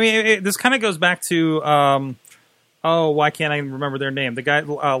 Yeah, I mean, this kind of goes back to, why can't I remember their name? The guy,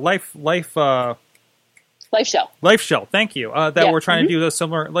 Life Shell, thank you. That we're trying to do a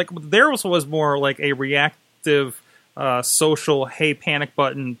similar, like theirs was more like a reactive, social, hey, panic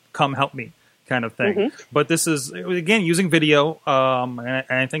button, come help me kind of thing. Mm-hmm. But this is, again, using video, and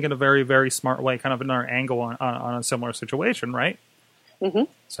I think in a very, very smart way, kind of another angle on a similar situation, right? Mm-hmm.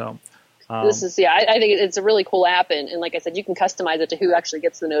 So... this is, I think it's a really cool app. And like I said, you can customize it to who actually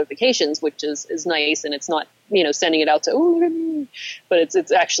gets the notifications, which is nice. And it's not, sending it out to, but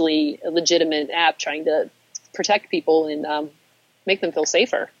it's actually a legitimate app trying to protect people and make them feel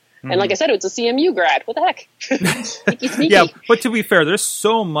safer. Mm-hmm. And like I said, it's a CMU grad. What the heck? Sneaky. Yeah, but to be fair, there's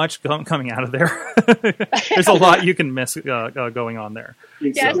so much coming out of there. There's a lot you can miss going on there.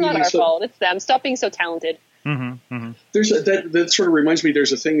 Yeah, it's not our fault. It's them. Stop being so talented. Mm-hmm, mm-hmm. There's that sort of reminds me.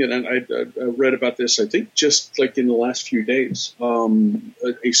 There's a thing that I read about this. I think just like in the last few days,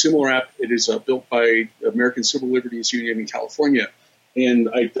 a similar app. It is built by American Civil Liberties Union in California, and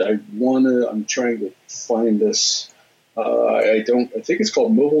I'm trying to find this. I think it's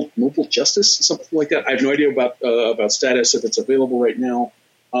called Mobile Justice, something like that. I have no idea about status if it's available right now.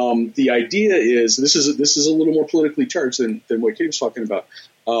 The idea is this is a little more politically charged than what Kate was talking about.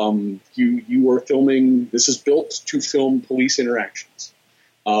 You are filming. This is built to film police interactions.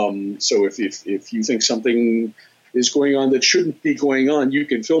 So if you think something is going on that shouldn't be going on, you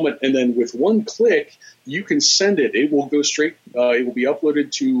can film it, and then with one click, you can send it. It will go straight. It will be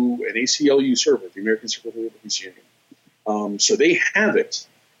uploaded to an ACLU server, the American Civil Liberties Union. So they have it.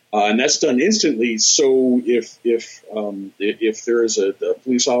 And that's done instantly. So if there is a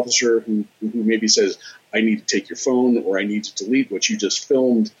police officer who maybe says, I need to take your phone or I need to delete what you just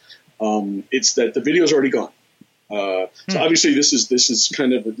filmed, it's that the video's already gone. So obviously this is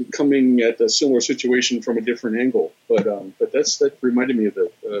kind of coming at a similar situation from a different angle. But that reminded me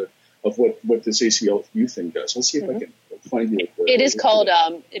of what this ACLU thing does. I'll see if I can find you. It is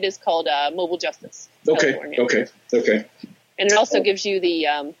called Mobile Justice. Okay. And it also gives you the,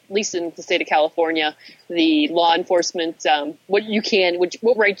 at least in the state of California, the law enforcement,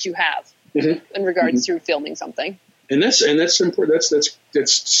 what rights you have in regards to filming something. And that's important.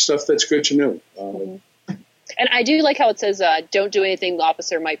 That's stuff that's good to know. And I do like how it says, don't do anything the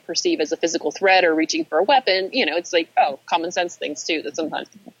officer might perceive as a physical threat or reaching for a weapon. It's like, common sense things too, that sometimes.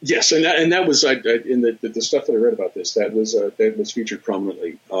 Yes. And that was, in the stuff that I read about this, that was featured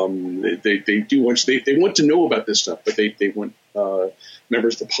prominently. They want to know about this stuff, but they want,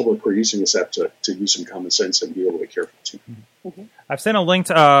 members of the public who are using this app to use some common sense and be a little bit careful too. Mm-hmm. I've sent a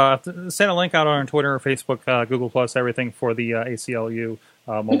link out on Twitter, Facebook, Google Plus, everything for the ACLU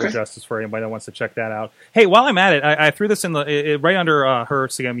Mobile Justice for anybody that wants to check that out. Hey, while I'm at it, I threw this in right under her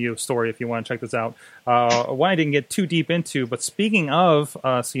CMU story if you want to check this out. One I didn't get too deep into, but speaking of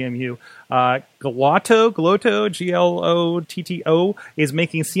CMU, Glotto, Glotto, is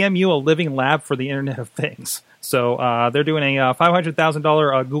making CMU a living lab for the Internet of Things. So they're doing a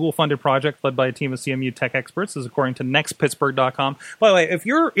 $500,000 Google-funded project led by a team of CMU tech experts, as according to nextpittsburgh.com. By the way, if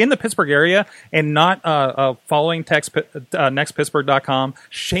you're in the Pittsburgh area and not following nextpittsburgh.com,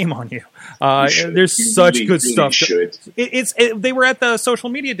 shame on you. There's such good stuff. They were at the social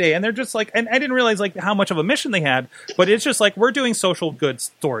media day, and they're just like, and I didn't realize like how much of a mission they had, but it's just like, we're doing social good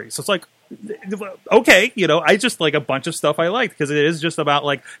stories. So it's like, okay, I just like a bunch of stuff I liked because it is just about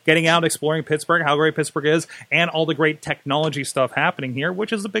like getting out, exploring Pittsburgh, how great Pittsburgh is, and all the great technology stuff happening here,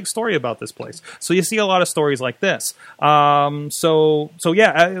 which is the big story about this place. So you see a lot of stories like this. So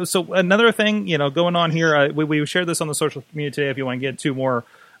another thing, going on here, we shared this on the social media today if you want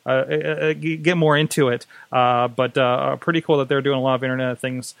to get more into it. But pretty cool that they're doing a lot of Internet of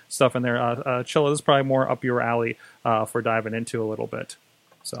Things stuff in there. Chilla, this is probably more up your alley for diving into a little bit.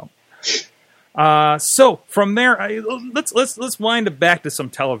 So from there, let's wind it back to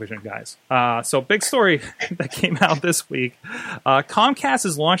some television, guys. So big story that came out this week. Comcast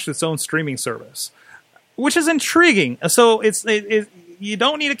has launched its own streaming service, which is intriguing. So you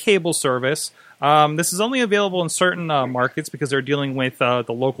don't need a cable service. This is only available in certain markets because they're dealing with the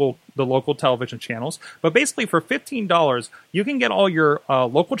local television channels. But basically, for $15, you can get all your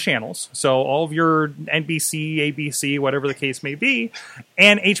local channels, so all of your NBC, ABC, whatever the case may be,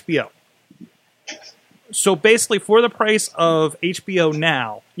 and HBO. So basically, for the price of HBO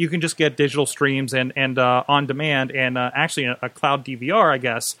Now, you can just get digital streams and on demand, and actually a cloud DVR, I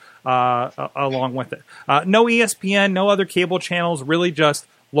guess, along with it. No ESPN, no other cable channels, really just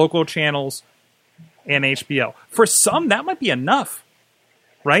local channels and HBO. For some, that might be enough,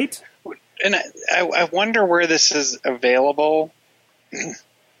 right? And I wonder where this is available.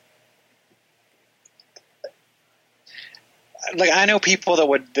 Like, I know people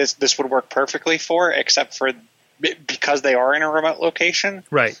that this would work perfectly for, except for because they are in a remote location,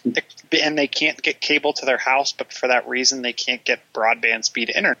 right? And they can't get cable to their house, but for that reason, they can't get broadband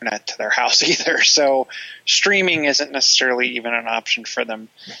speed internet to their house either. So streaming isn't necessarily even an option for them.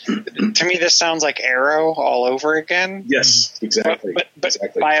 To me, this sounds like Arrow all over again. Yes, exactly. But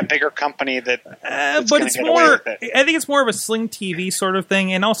exactly. by a bigger company that. But it's more. I think it's more of a Sling TV sort of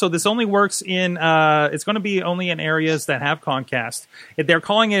thing, and also this only works in. It's going to be only in areas that have Comcast. They're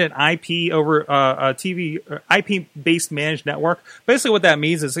calling it an IP over TV IP-based managed network. Basically, what that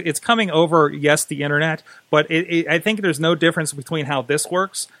means is it's coming over, yes, the internet, but I think there's no difference between how this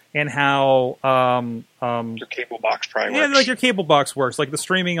works and how your cable box probably works. Yeah, like your cable box works, like the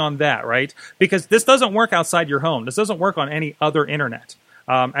streaming on that, right? Because this doesn't work outside your home. This doesn't work on any other internet.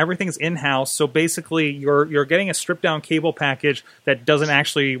 Everything's in-house, so basically you're getting a stripped-down cable package that doesn't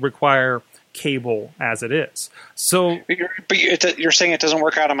actually require cable as it is. So, but you're saying it doesn't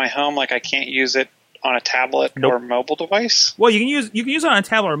work out on my home, like I can't use it on a tablet or mobile device? Well, you can use it on a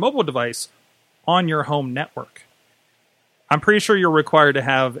tablet or mobile device on your home network. I'm pretty sure you're required to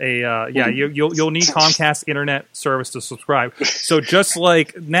have a you'll need Comcast internet service to subscribe. So just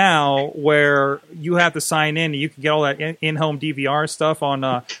like now, where you have to sign in, you can get all that in-home DVR stuff on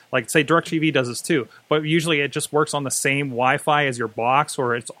like say DirecTV does this too. But usually it just works on the same Wi-Fi as your box,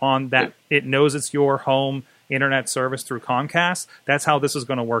 or it's on that it knows it's your home internet service through Comcast. That's how this is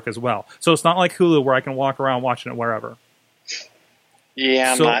going to work as well. So it's not like Hulu where I can walk around watching it wherever.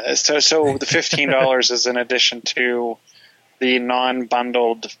 Yeah, so the $15 is in addition to the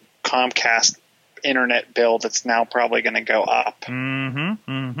non-bundled Comcast internet bill that's now probably going to go up.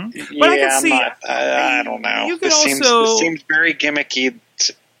 Mm-hmm. Mm-hmm. But yeah, I don't know. This seems very gimmicky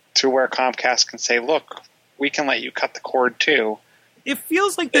to where Comcast can say, look, we can let you cut the cord too. It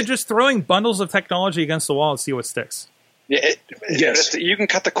feels like they're just throwing bundles of technology against the wall and see what sticks. Yes. You can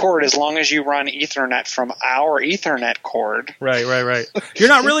cut the cord as long as you run Ethernet from our Ethernet cord. Right. You're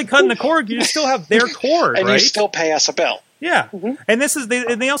not really cutting the cord. You still have their cord, and right? You still pay us a bill. Yeah. Mm-hmm.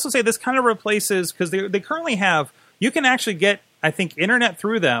 And they also say this kind of replaces, because they currently have, you can actually get, I think, internet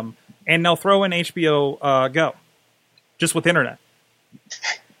through them, and they'll throw in HBO Go, just with internet.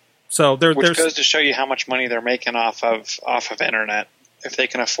 So which goes to show you how much money they're making off of internet. If they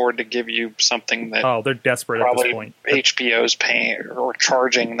can afford to give you something that they're desperate at this point. HBO's paying or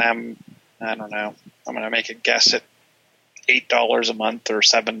charging them, I don't know. I'm going to make a guess at $8 a month or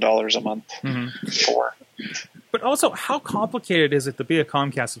 $7 a month for. But also, how complicated is it to be a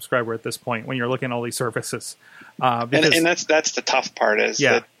Comcast subscriber at this point when you're looking at all these services? And that's the tough part is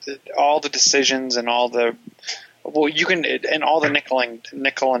that all the decisions and all the. Well, you can, and all the nickel and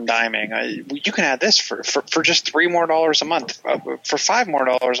diming. You can add this for just $3 more a month. For $5 more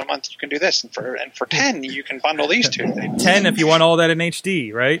a month, you can do this, and for $10, you can bundle these two things. 10 if you want all that in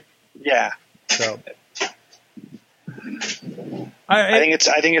HD, right? Yeah. So I think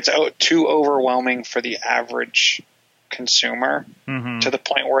it's too overwhelming for the average consumer to the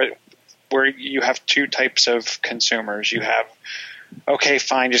point where you have two types of consumers. You have, okay,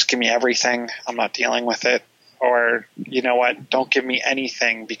 fine, just give me everything. I'm not dealing with it. Or, you know what, don't give me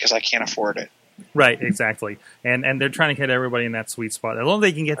anything because I can't afford it. Right, exactly. And they're trying to hit everybody in that sweet spot. As long as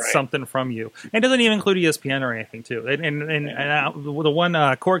they can get something from you. And it doesn't even include ESPN or anything, too. And the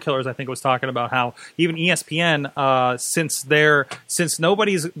one Core Killers, I think, was talking about how even ESPN, since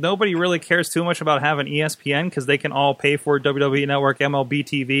nobody really cares too much about having ESPN because they can all pay for WWE Network, MLB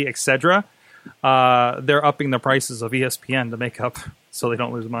TV, etc., they're upping the prices of ESPN to make up so they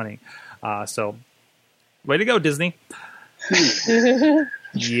don't lose money. So, way to go, Disney.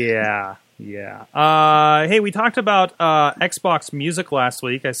 Yeah. Hey, we talked about Xbox Music last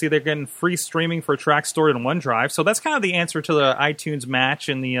week. I see they're getting free streaming for tracks stored in OneDrive. So that's kind of the answer to the iTunes Match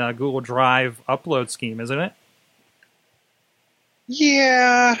and the Google Drive upload scheme, isn't it?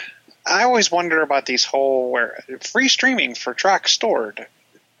 Yeah. I always wonder about these where free streaming for tracks stored.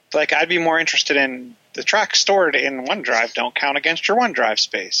 Like, I'd be more interested in the tracks stored in OneDrive don't count against your OneDrive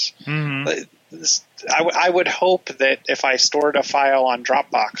space. Mm-hmm. I would hope that if I stored a file on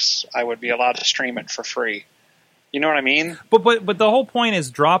Dropbox, I would be allowed to stream it for free. You know what I mean? But the whole point is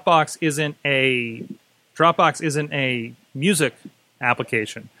Dropbox isn't a music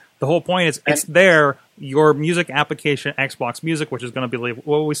application. The whole point is it's your music application, Xbox Music, which is going to be,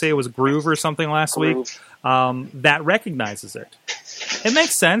 what would we say, it was Groove or something last week, that recognizes it. It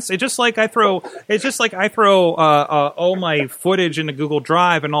makes sense. It's just like I throw all my footage into Google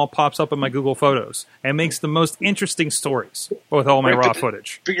Drive and all pops up in my Google Photos and makes the most interesting stories with all my raw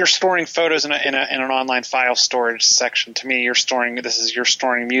footage. But you're storing photos in an online file storage section. To me, you're storing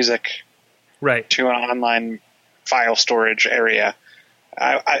music right to an online file storage area.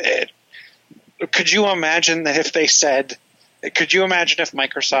 Could you imagine that if they said? Could you imagine if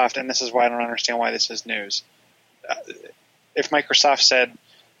Microsoft, and this is why I don't understand why this is news. If Microsoft said,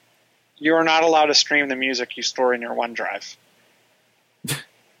 you are not allowed to stream the music you store in your OneDrive.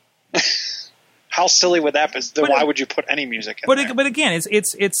 How silly would that be? Then why would you put any music in there? But again,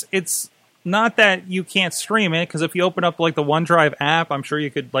 it's not that you can't stream it, because if you open up like the OneDrive app, I'm sure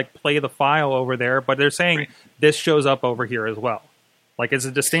you could like play the file over there, but they're saying this shows up over here as well. Like, it's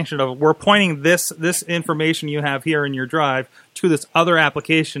a distinction of, we're pointing this information you have here in your drive to this other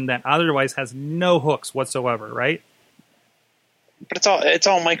application that otherwise has no hooks whatsoever, right? But it's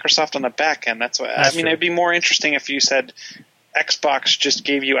all Microsoft on the back end. That's what I mean. It'd be more interesting if you said Xbox just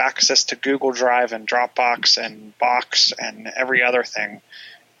gave you access to Google Drive and Dropbox and Box and every other thing,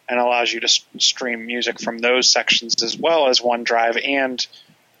 and allows you to stream music from those sections as well as OneDrive and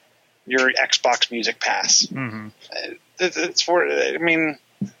your Xbox Music Pass. Mm-hmm. I mean,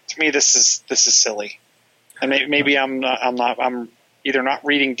 to me, this is silly, and maybe I'm either not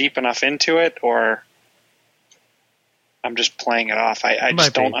reading deep enough into it, or I'm just playing it off. I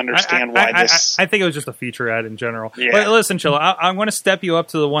just don't understand why this. I think it was just a feature ad in general. Yeah. But listen, Chilla, I'm going to step you up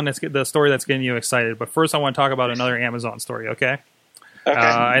to the story that's getting you excited. But first, I want to talk about another Amazon story. Okay. Okay.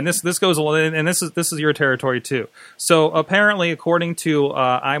 And this goes, and this is your territory too. So apparently, according to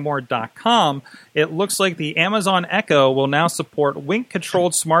imore.com, it looks like the Amazon Echo will now support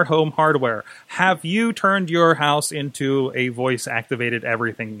Wink-controlled smart home hardware. Have you turned your house into a voice-activated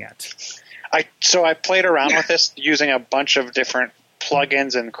everything yet? So I played around with this using a bunch of different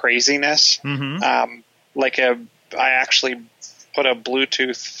plugins and craziness. Mm-hmm. I actually put a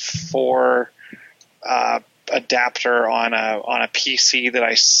Bluetooth 4 adapter on a PC that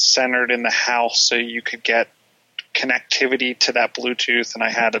I centered in the house so you could get connectivity to that Bluetooth, and I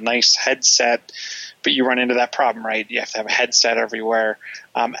had a nice headset, but you run into that problem, right? You have to have a headset everywhere.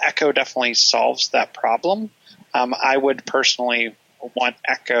 Echo definitely solves that problem. I would personally want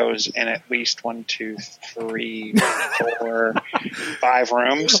Echoes in at least 1, 2, 3, 4, 5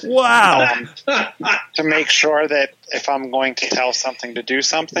 rooms. Wow! To make sure that if I'm going to tell something to do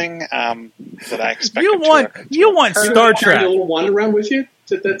something, that I expect you want Star Trek. A little wander around with you.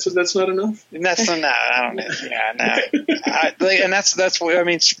 That's not enough. That's not. I don't. Yeah, no. And that's what I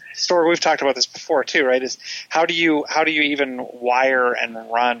mean. Store. We've talked about this before too, right? Is how do you even wire and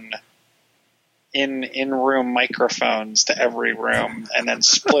run in-room microphones to every room, and then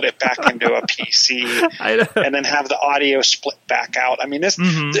split it back into a PC, and then have the audio split back out. I mean,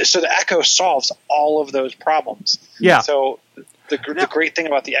 so the Echo solves all of those problems. Yeah. So the great thing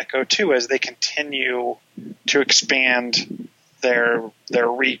about the Echo 2 is they continue to expand their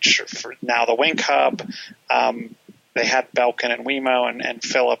reach. For now, the Wink Hub. They had Belkin and Wemo and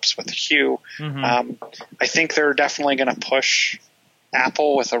Philips with Hue. Mm-hmm. I think they're definitely going to push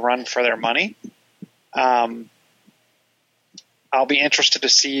Apple with a run for their money. I'll be interested to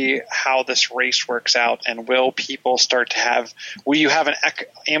see how this race works out, and will people start to have? Will you have an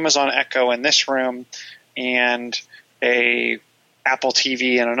Amazon Echo in this room and a Apple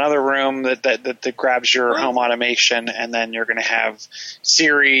TV in another room that grabs your home automation, and then you're going to have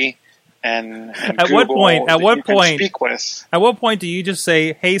Siri and at Google what point? At what point? Speak with. At what point do you just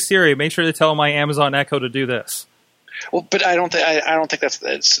say, "Hey Siri, make sure to tell my Amazon Echo to do this"? Well, but I don't think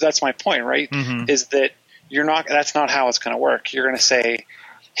that's my point, right? Mm-hmm. Is that you're not? That's not how it's going to work. You're going to say,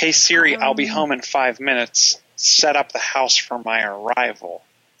 "Hey Siri, I'll be home in 5 minutes. Set up the house for my arrival."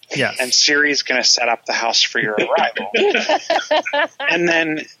 Yes. And Siri's going to set up the house for your arrival, and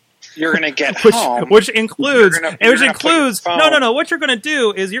then you're going to get home, which includes no. What you're going to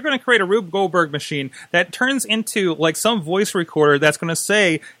do is you're going to create a Rube Goldberg machine that turns into like some voice recorder that's going to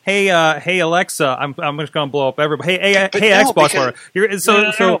say, "Hey Alexa, I'm just going to blow up everybody. Hey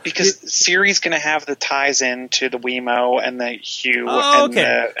Xbox." Because Siri's going to have the ties in to the Wemo and the Hue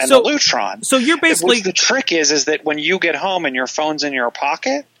the Lutron. So you're basically the trick is that when you get home and your phone's in your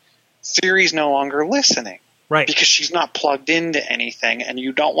pocket, Siri's no longer listening. Right. Because she's not plugged into anything, and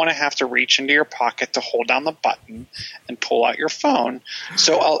you don't want to have to reach into your pocket to hold down the button and pull out your phone.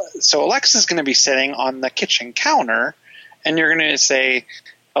 So Alexa's going to be sitting on the kitchen counter, and you're going to say,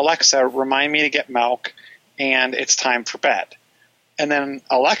 "Alexa, remind me to get milk, and it's time for bed." And then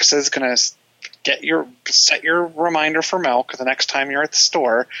Alexa's going to set your reminder for milk the next time you're at the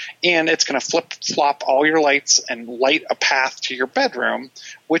store, and it's going to flip-flop all your lights and light a path to your bedroom,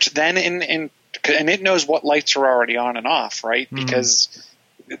 which then and it knows what lights are already on and off, right? Mm-hmm. Because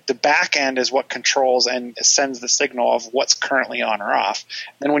the back end is what controls and sends the signal of what's currently on or off.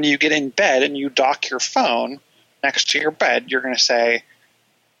 Then when you get in bed and you dock your phone next to your bed, you're going to say,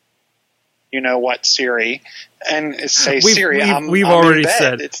 "You know what, Siri?" And say, "Siri, I'm already in bed.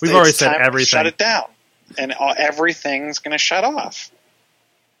 said it's already said time everything. To shut it down," and everything's going to shut off.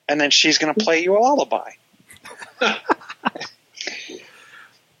 And then she's going to play you a lullaby.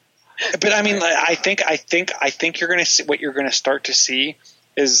 But I mean, I think you're going to see what you're going to start to see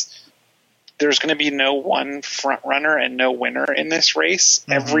is there's going to be no one front runner and no winner in this race.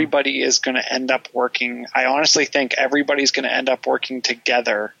 Mm-hmm. Everybody is going to end up working. I honestly think everybody's going to end up working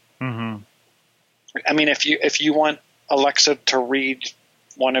together. Mm-hmm. I mean, if you want Alexa to read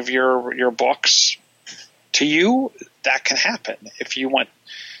one of your books to you, that can happen. If you want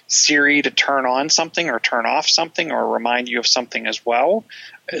Siri to turn on something or turn off something or remind you of something as well,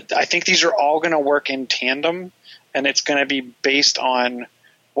 I think these are all going to work in tandem, and it's going to be based on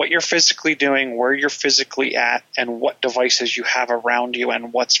what you're physically doing, where you're physically at, and what devices you have around you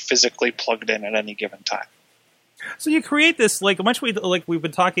and what's physically plugged in at any given time. So you create this, we've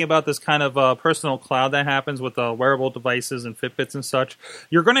been talking about this kind of personal cloud that happens with wearable devices and Fitbits and such.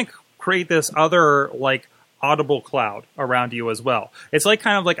 You're going to create this other audible cloud around you as well. It's I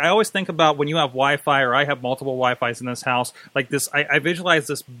always think about when you have Wi-Fi, or I have multiple Wi-Fis in this house, like this, I visualize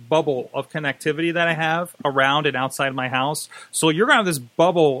this bubble of connectivity that I have around and outside my house. So you're going to have this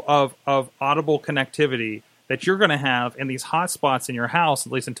bubble of audible connectivity that you're going to have in these hotspots in your house,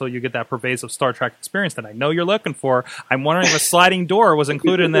 at least until you get that pervasive Star Trek experience that I know you're looking for. I'm wondering if a sliding door was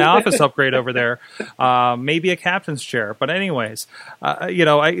included in the office upgrade over there. Maybe a captain's chair. But anyways,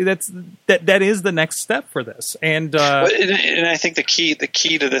 that is the next step for this. And I think the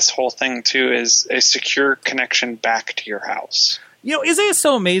key to this whole thing too is a secure connection back to your house. Isn't it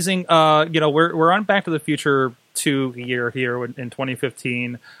so amazing? We're on Back to the Future 2 year here in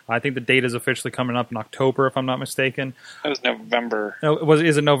 2015. I think the date is officially coming up in October, if I'm not mistaken. It was November. No,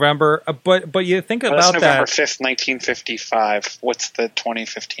 is it November? But you think about November 5th, 1955. What's the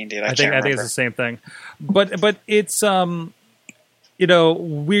 2015 date? I think it's the same thing. But it's we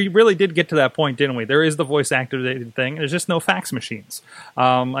really did get to that point, didn't we? There is the voice activated thing. There's just no fax machines.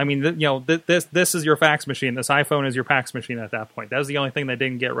 This is your fax machine. This iPhone is your fax machine at that point. That was the only thing they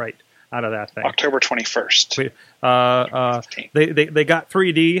didn't get right out of that thing. October 21st. They got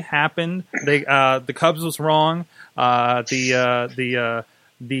 3D happened. The Cubs was wrong. The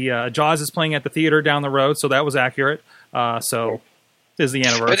Jaws is playing at the theater down the road, so that was accurate. So is the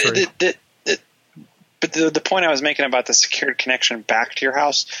anniversary. But the point I was making about the secured connection back to your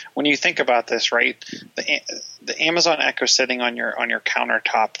house, when you think about this, right, the Amazon Echo sitting on your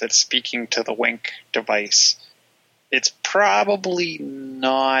countertop that's speaking to the Wink device, it's probably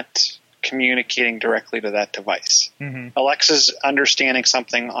not communicating directly to that device. Mm-hmm. Alexa's understanding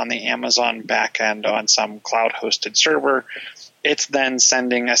something on the Amazon backend on some cloud-hosted server. It's then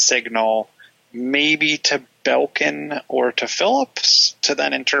sending a signal maybe to Belkin or to Philips to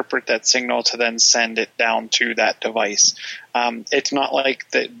then interpret that signal to then send it down to that device. It's not like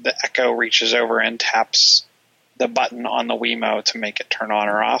the Echo reaches over and taps the button on the Wemo to make it turn on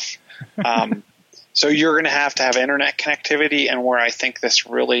or off. So you're going to have internet connectivity, and where I think this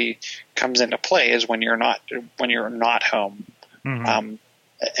really comes into play is when you're not home. Mm-hmm.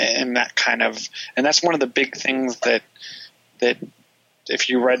 And that's one of the big things that if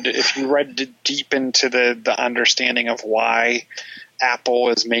you read deep into the understanding of why Apple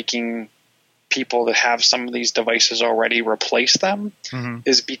is making people that have some of these devices already replace them,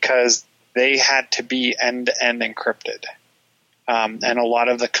 is because they had to be end-to-end encrypted. And a lot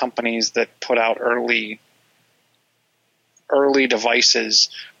of the companies that put out early devices,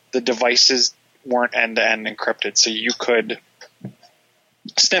 the devices weren't end-to-end encrypted, so you could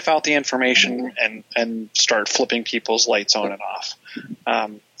sniff out the information and start flipping people's lights on and off,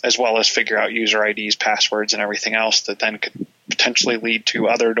 as well as figure out user IDs, passwords, and everything else that then could potentially lead to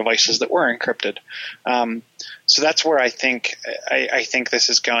other devices that were encrypted. So that's where I think this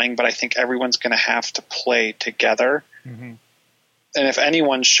is going, but I think everyone's going to have to play together. Mm-hmm. And if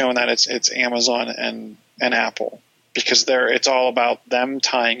anyone's shown that, it's Amazon and Apple, because it's all about them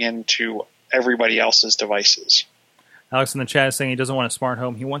tying into everybody else's devices. Alex in the chat is saying he doesn't want a smart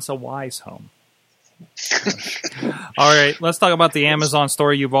home. He wants a wise home. All right, let's talk about the Amazon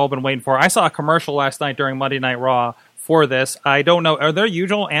story you've all been waiting for. I saw a commercial last night during Monday Night Raw for this. I don't know. Are there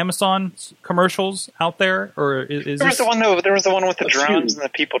usual Amazon commercials out there? Or is there was the one with the drums and the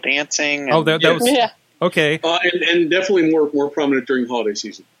people dancing. And, that was... Yeah. Okay. And definitely more prominent during holiday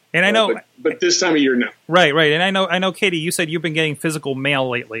season. And I know... But this time of year, no. Right. And I know, Katie, you said you've been getting physical mail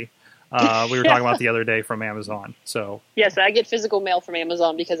lately. We were talking about the other day from Amazon. So yes, I get physical mail from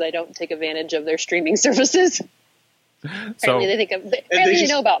Amazon because I don't take advantage of their streaming services. Apparently, they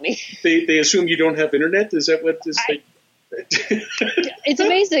know about me. They assume you don't have internet. Is that what this? It's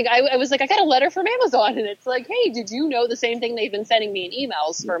amazing. I was like, I got a letter from Amazon, and it's like, hey, did you know the same thing they've been sending me in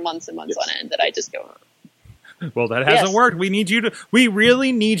emails for months and months on end? That I just go. Well, that hasn't worked. We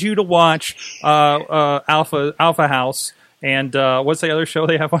really need you to watch Alpha House and what's the other show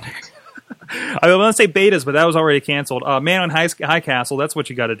they have on here? I was going to say Betas, but that was already canceled. Man on High Castle, that's what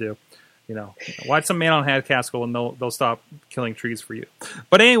you got to do. Watch some Man on High Castle, and they'll stop killing trees for you.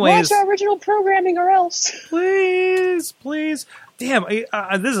 But anyways, watch our original programming, or else, please. Damn, this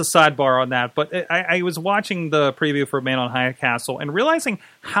is a sidebar on that, but I was watching the preview for Man on High Castle and realizing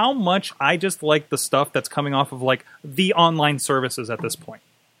how much I just like the stuff that's coming off of like the online services at this point.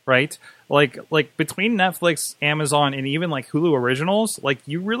 Right? Like between Netflix, Amazon, and even like Hulu originals, like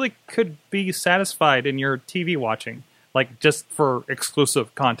you really could be satisfied in your TV watching, like just for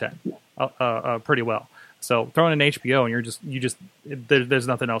exclusive content, pretty well. So throw in an HBO and there's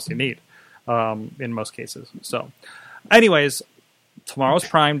nothing else you need, in most cases. So anyways, tomorrow's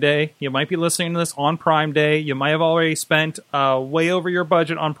Prime Day. You might be listening to this on Prime Day. You might have already spent way over your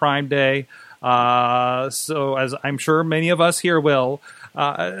budget on Prime Day. So as I'm sure many of us here will,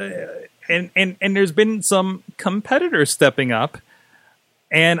 and there's been some competitors stepping up,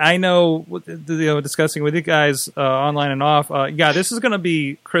 and I know, discussing with you guys online and off, this is going to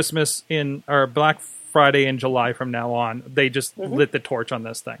be Christmas or Black Friday in July from now on. They just lit the torch on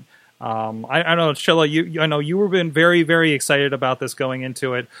this thing. I know, Sheila, I know you have been very, very excited about this going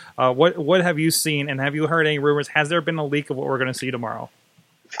into it. What have you seen, and have you heard any rumors? Has there been a leak of what we're going to see tomorrow?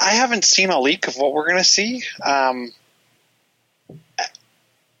 I haven't seen a leak of what we're going to see.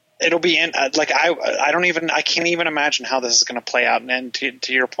 It'll be I can't even imagine how this is going to play out. And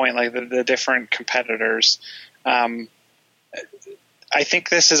to your point, like the different competitors, I think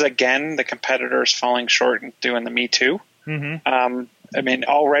this is again the competitors falling short and doing the Me Too. Mm-hmm. I mean,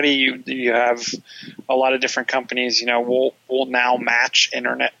 already you have a lot of different companies. Will now match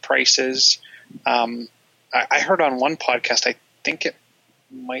internet prices. I heard on one podcast, I think it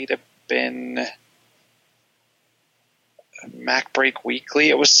might have been Mac Break Weekly.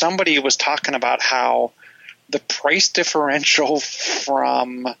 It was somebody who was talking about how the price differential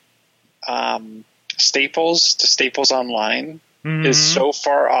from Staples to Staples Online is so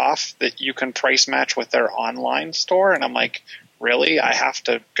far off that you can price match with their online store. And I'm like, really? I have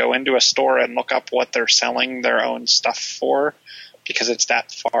to go into a store and look up what they're selling their own stuff for because it's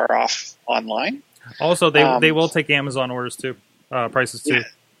that far off online? Also, they will take Amazon orders too. Prices too.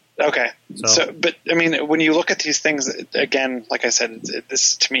 Yeah. Okay. So, but I mean, when you look at these things again, like I said,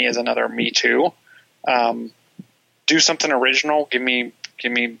 this to me is another Me Too. Do something original. Give me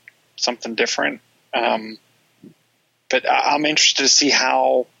something different. But I'm interested to see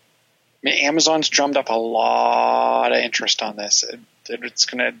how. I mean, Amazon's drummed up a lot of interest on this. It's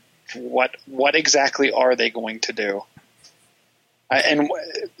going to what exactly are they going to do?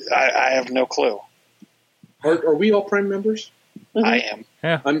 I have no clue. Are we all Prime members? Mm-hmm. I am.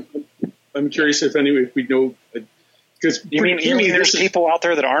 Yeah. I'm curious if we know. Because you mean there's people out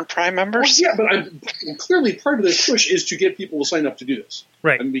there that aren't Prime members? Well, yeah, but clearly part of this push is to get people to sign up to do this.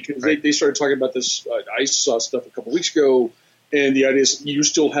 Right. And because they started talking about this, I saw stuff a couple weeks ago, and the idea is you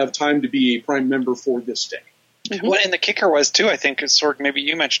still have time to be a Prime member for this day. Mm-hmm. Well, and the kicker was, too, I think, Sorg, maybe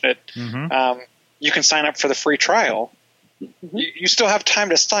you mentioned it, you can sign up for the free trial. Mm-hmm. You still have time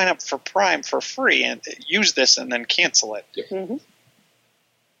to sign up for Prime for free and use this and then cancel it. Yeah. Mm-hmm.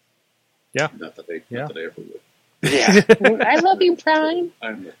 Yeah. Not that I ever would. Yeah. I love you, Prime.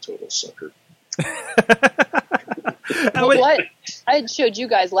 I'm a total sucker. What I had showed you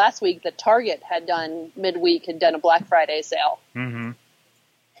guys last week that Target had done a Black Friday sale. Mm-hmm.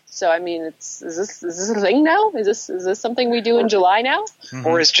 So I mean, is this a thing now? Is this something we do in July now? Mm-hmm.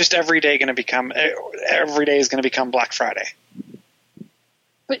 Or is just every day is going to become Black Friday?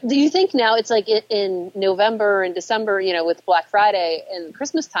 But do you think now it's like in November and December, with Black Friday and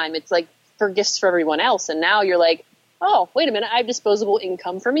Christmas time, it's like for gifts for everyone else, and now you're like, oh, wait a minute, I have disposable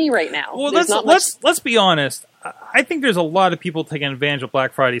income for me right now. Well, let's be honest. I think there's a lot of people taking advantage of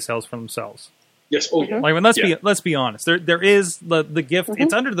Black Friday sales for themselves. Yes. Oh, yeah. Like, let's be honest. There is the gift. Mm-hmm.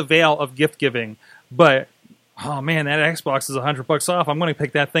 It's under the veil of gift giving, but oh man, that Xbox is $100 off. I'm going to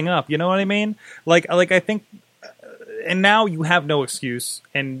pick that thing up. You know what I mean? Like I think. And now you have no excuse,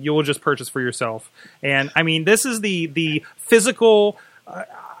 and you will just purchase for yourself. And I mean, this is the physical.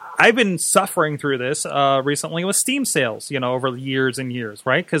 I've been suffering through this recently with Steam sales, over the years and years,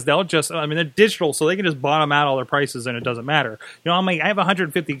 right? Because they're digital, so they can just bottom out all their prices, and it doesn't matter. I have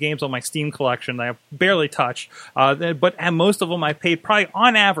 150 games on my Steam collection that I've barely touched, but most of them I paid probably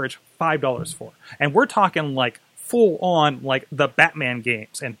on average $5 for, and we're talking like full on like the Batman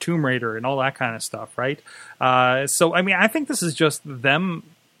games and Tomb Raider and all that kind of stuff, right? So I mean, I think this is just them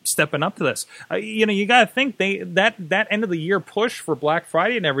stepping up to this. You got to think that end of the year push for Black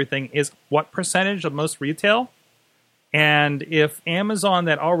Friday and everything is what percentage of most retail? And if Amazon,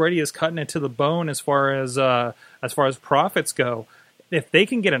 that already is cutting it to the bone as far as profits go, if they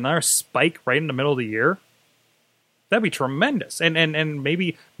can get another spike right in the middle of the year, that'd be tremendous. And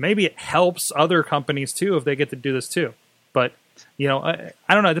maybe it helps other companies too if they get to do this too. But I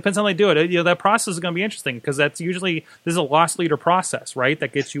don't know. It depends on how they do it. That process is going to be interesting because this is a loss leader process, right?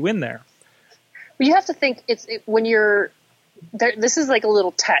 That gets you in there. Well, you have to think when you're there. This is like a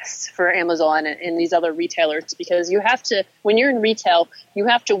little test for Amazon and these other retailers because you have to, when you're in retail, you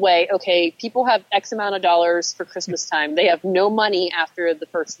have to weigh. Okay, people have X amount of dollars for Christmas time. They have no money after the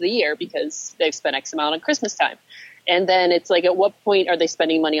first of the year because they've spent X amount on Christmas time. And then it's like, at what point are they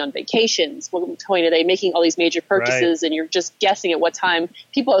spending money on vacations? What point are they making all these major purchases? Right. And you're just guessing at what time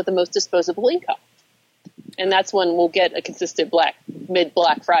people have the most disposable income. And that's when we'll get a consistent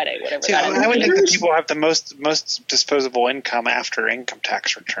mid-Black Friday, whatever that is. I would think that people have the most disposable income after income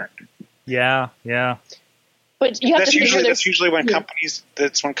tax return. Yeah. But you have to figure that's usually when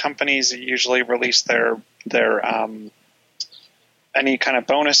companies usually release their any kind of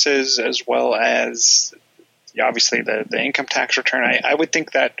bonuses as well as obviously the income tax return. I would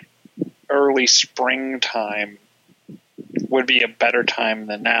think that early springtime would be a better time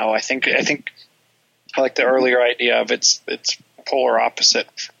than now. I think I like the earlier idea of it's polar opposite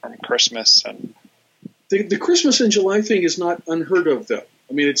from Christmas. And the Christmas in July thing is not unheard of, though.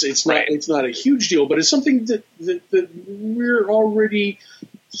 I mean, it's not a huge deal, but it's something that we're already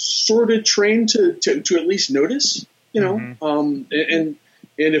sort of trained to at least notice. And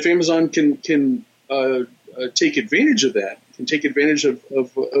if Amazon can take advantage of that, can take advantage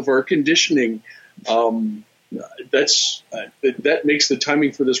of our conditioning, that makes the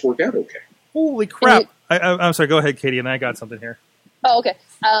timing for this work out okay. Holy crap! I'm sorry. Go ahead, Katie, and I got something here. Oh, okay.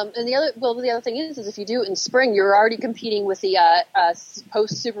 And the other thing is if you do it in spring, you're already competing with the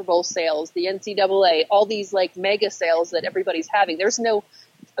post Super Bowl sales, the NCAA, all these like mega sales that everybody's having. There's no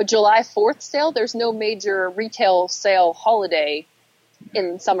a July 4th sale. There's no major retail sale holiday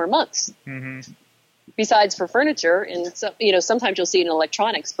in summer months. Mm-hmm. Besides for furniture, and sometimes you'll see it in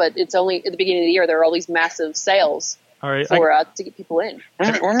electronics, but it's only at the beginning of the year. There are all these massive sales. All right, to get people in.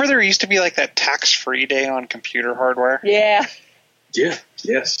 Remember there used to be like that tax-free day on computer hardware? Yeah. Yeah.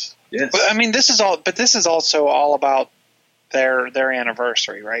 Yes. But I mean, this is also all about their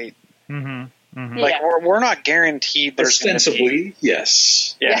anniversary, right? Mm-hmm. Mm-hmm. Like we're not guaranteed there's ostensibly,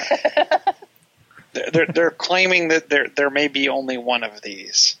 yes. Yeah. they're claiming that there may be only one of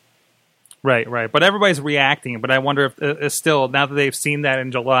these. Right. But everybody's reacting. But I wonder if still, now that they've seen that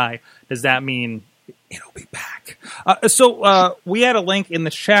in July, does that mean It'll be back. So we had a link in the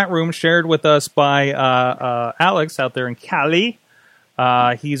chat room shared with us by Alex out there in Cali.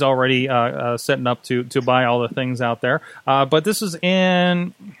 He's already setting up to buy all the things out there. But this is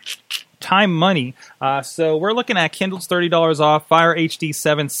in Time Money. So we're looking at Kindle's $30 off, Fire HD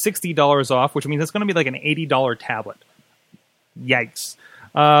 7 $60 off, which means it's going to be like an $80 tablet. Yikes.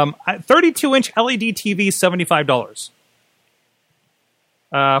 32-inch LED TV, $75.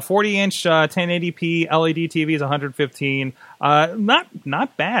 40-inch 1080p LED TV is $115.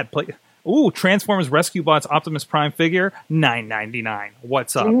 Not bad. Transformers Rescue Bots Optimus Prime figure, $9.99.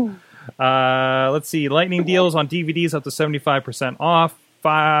 What's up? Let's see. Lightning deals on DVDs up to 75% off.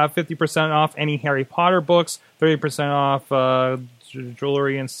 50% off any Harry Potter books. 30% off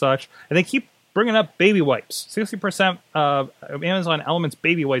jewelry and such. And they keep bringing up baby wipes. 60% Amazon Elements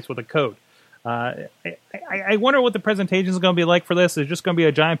baby wipes with a code. I wonder what the presentation is going to be like for this. It's just going to be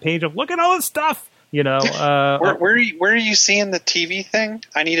a giant page of look at all this stuff. You know, where are you seeing the TV thing?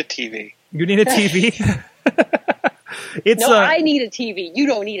 I need a TV. You need a TV? I need a TV. You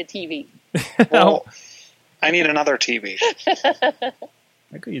don't need a TV. Well, I need another TV.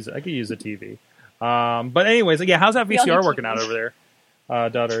 I could use a TV. But anyways, yeah, how's that VCR working out over there,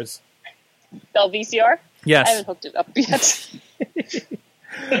 Dutters? Bell VCR? Yes. I haven't hooked it up yet.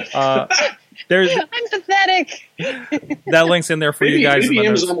 I'm pathetic. That link's in there for you guys. Maybe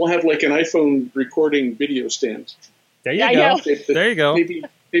Amazon will have like an iPhone recording video stand. There you go. There you go.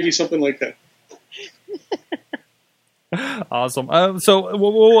 Maybe something like that. Awesome. So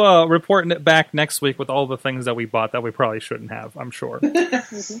we'll report it back next week with all the things that we bought that we probably shouldn't have, I'm sure.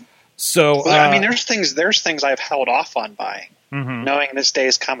 So I mean, there's things I've held off on buying, knowing this day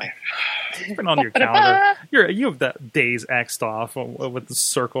is coming. Even on your calendar, you have that days X'd off with the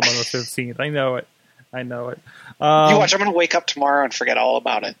circle on the 15th. I know it. You watch. I'm going to wake up tomorrow and forget all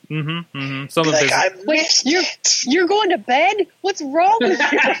about it. You're going to bed? What's wrong with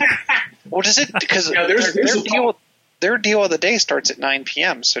you? Well, does it because their deal of the day starts at 9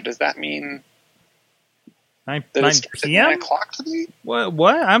 p.m. So does that mean 9 p.m. 9 o'clock today?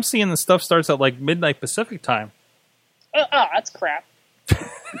 What? I'm seeing the stuff starts at like midnight Pacific time. That's crap.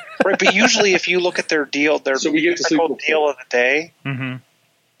 Right, but usually if you look at their deal, so we get to deal of the day,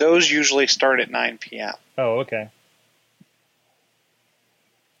 those usually start at 9 p.m. Oh, okay.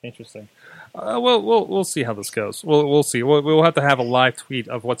 Interesting. We'll see how this goes. We'll see. We'll have to have a live tweet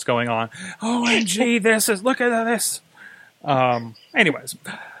of what's going on. OMG, look at this. Anyways,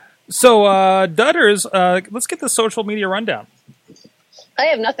 so Dutters, let's get the social media rundown. I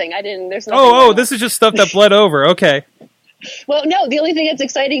have nothing. There's nothing. This is just stuff that bled over. Okay. Well, no, the only thing that's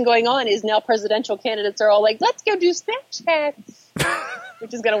exciting going on is now presidential candidates are all like, let's go do Snapchat,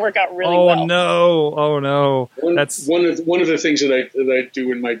 which is going to work out really well. Oh, no. That's one of the things that I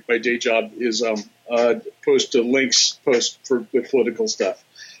do in my day job is post with political stuff.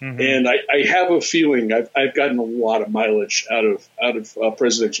 And I have a feeling I've gotten a lot of mileage out of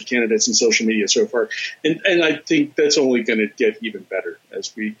presidential candidates and social media so far, and I think that's only going to get even better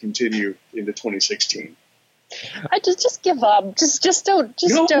as we continue into 2016. I just give up. Just don't.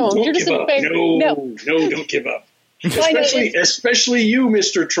 Don't You're just give up. No, don't give up. Especially you,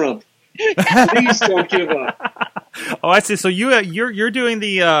 Mr. Trump. Please don't give up. Oh, I see. So you're doing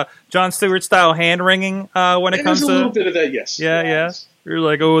the Jon Stewart style hand wringing when it comes to a little bit of that. Yes. Yeah. You're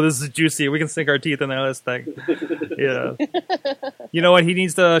like, oh, this is juicy. We can sink our teeth in this thing. Yeah. You know what? He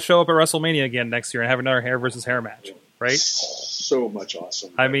needs to show up at WrestleMania again next year and have another hair versus hair match, right? So much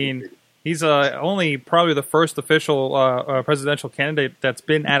awesome. I mean, he's only probably the first official presidential candidate that's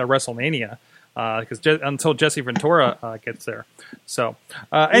been at a WrestleMania until Jesse Ventura gets there. So,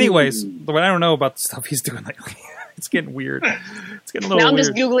 anyways, but I don't know about the stuff he's doing lately. It's getting weird. It's getting a little weird. Now I'm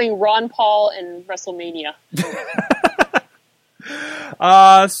just Googling Ron Paul and WrestleMania.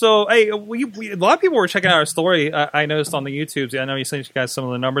 So hey, a lot of people were checking out our story. I noticed on the YouTubes. I know you sent you guys some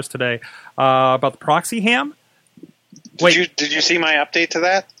of the numbers today about the proxy ham. Did you see my update to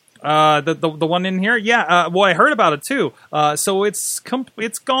that? The one in here, yeah. Well, I heard about it too. So it's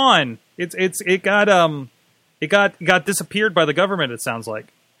gone. It got disappeared by the government. It sounds like.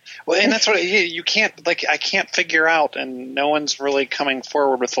 Well, and that's what you can't I can't figure out, and no one's really coming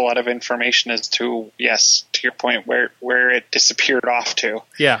forward with a lot of information as to your point where it disappeared off to.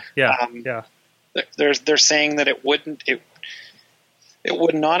 Yeah. They're saying that it would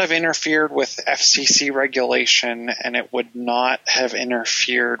not have interfered with FCC regulation, and it would not have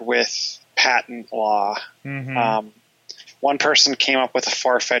interfered with patent law. one person came up with a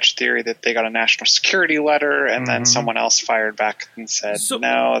far-fetched theory that they got a national security letter, and then someone else fired back and said,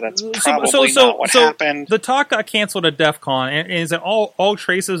 no, that's probably not what happened. The talk got canceled at DEF CON, and is it all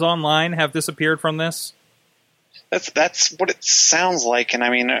traces online have disappeared from this? That's what it sounds like. And I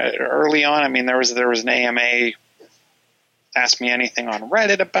mean, early on, I mean, there was an AMA Ask Me Anything on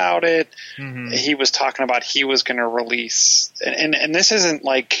Reddit about it. He was talking about he was going to release, and this isn't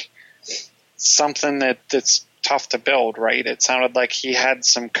like something that's tough to build, right? It sounded like he had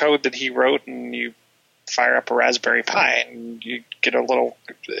some code that he wrote, and you fire up a Raspberry Pi and you get a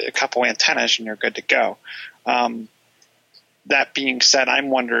couple antennas and you're good to go. That being said, I'm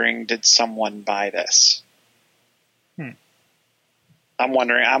wondering, did someone buy this? I'm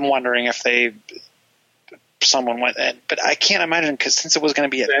wondering if someone went in, but I can't imagine, because since it was going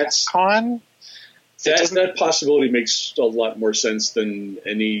to be at DEF CON, that possibility makes a lot more sense than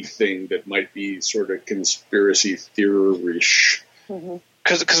anything that might be sort of conspiracy theory-ish.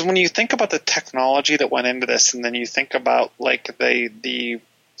 Because when you think about the technology that went into this, and then you think about like the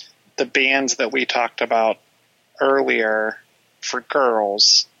bands that we talked about earlier for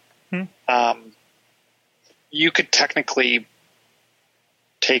girls, you could technically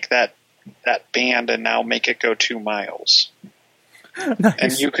take that band and now make it go 2 miles. Nice.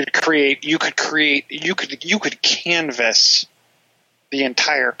 And you could canvas the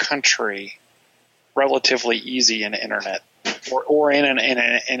entire country relatively easy in the internet or in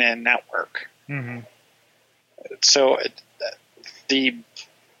a network. So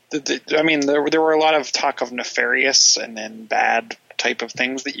I mean, there were a lot of talk of nefarious and then bad type of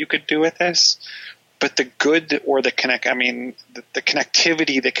things that you could do with this. But the good or the the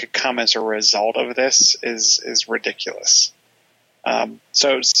connectivity that could come as a result of this is ridiculous.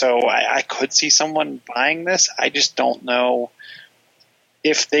 So I could see someone buying this. I just don't know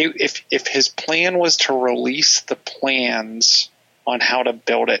if his plan was to release the plans on how to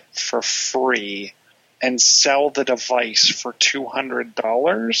build it for free and sell the device for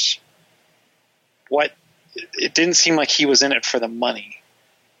 $200. It didn't seem like he was in it for the money.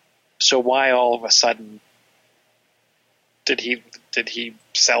 So why all of a sudden did he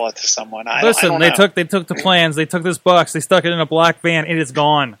sell it to someone? Listen, they took the plans, they took this box, they stuck it in a black van. It is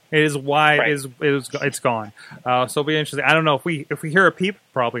gone. It is it's gone. So it'll be interesting. I don't know if we hear a peep,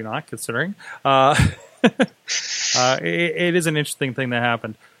 probably not, considering it is an interesting thing that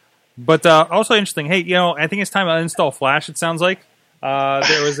happened. But also interesting. Hey, I think it's time to install Flash. It sounds like.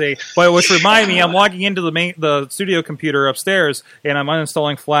 There was which remind me, I'm logging into the studio computer upstairs, and I'm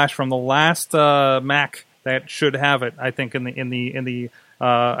uninstalling Flash from the last Mac that should have it. I think I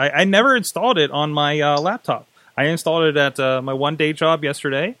never installed it on my laptop. I installed it at my one day job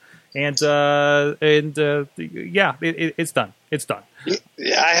yesterday, and it's done. It's done.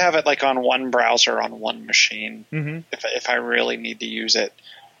 Yeah, I have it like on one browser on one machine. If I really need to use it.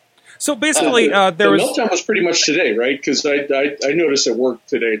 So basically, the meltdown was pretty much today, right? Because I noticed at work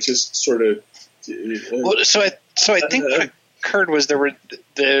today, it just sort of. So I think what occurred was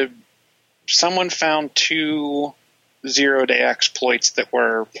someone found 2 zero-day exploits that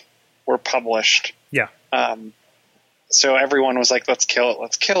were published. Yeah. So everyone was like, "Let's kill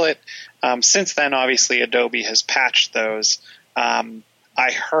it." Since then, obviously, Adobe has patched those.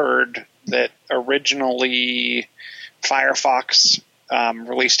 I heard that originally Firefox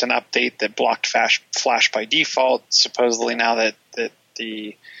released an update that blocked Flash by default. Supposedly now that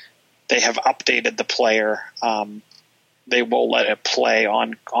they have updated the player, they will let it play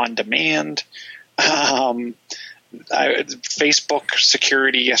on demand. Facebook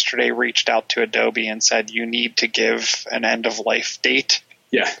security yesterday reached out to Adobe and said you need to give an end of life date.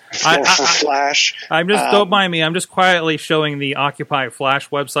 Yeah, for Flash. Don't mind me. I'm just quietly showing the Occupy Flash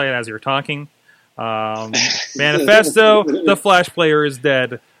website as you're talking. Manifesto, the Flash player is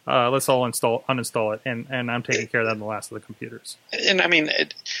dead. Let's all uninstall it, and I'm taking care of that in the last of the computers. And I mean,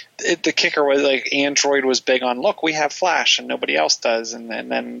 the kicker was like Android was big on, look, we have Flash and nobody else does, and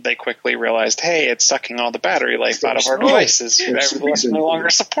then they quickly realized, hey, it's sucking all the battery life out of our devices. Let's no longer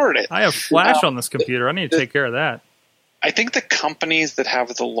support it. I have Flash on this computer. I need to take care of that. I think the companies that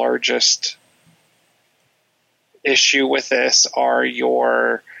have the largest issue with this are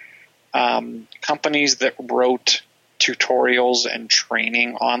your companies that wrote tutorials and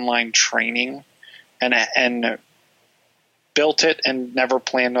online training and built it and never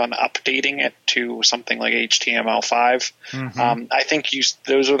planned on updating it to something like HTML5. I think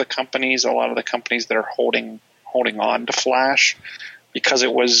those are a lot of the companies that are holding on to Flash because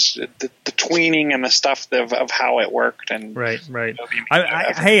it was the tweening and the stuff of how it worked. And right.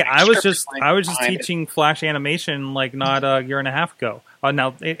 I was just teaching Flash animation like not a year and a half ago.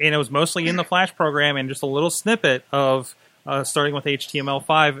 Now, and it was mostly in the Flash program and just a little snippet of starting with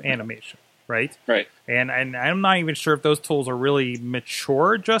HTML5 animation, right? Right. And I'm not even sure if those tools are really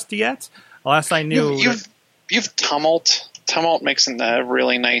mature just yet. Last I knew, you've Tumult. Tumult makes a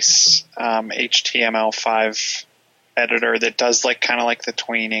really nice HTML5 editor that does kind of like the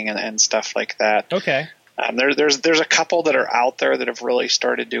tweening and stuff like that. Okay. There's a couple that are out there that have really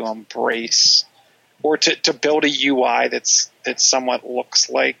started to embrace or to build a UI that somewhat looks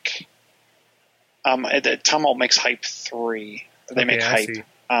like Tumult makes Hype 3. They make Hype.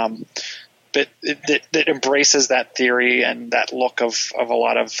 But that embraces that theory and that look of a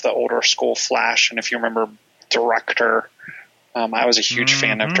lot of the older school Flash. And if you remember Director, I was a huge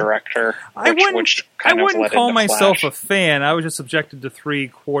fan of Director. I wouldn't call myself a fan. I was just subjected to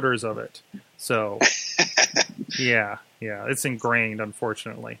 3/4 of it. So, yeah, it's ingrained,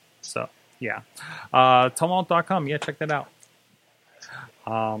 unfortunately. So, yeah. Tumult.com, check that out.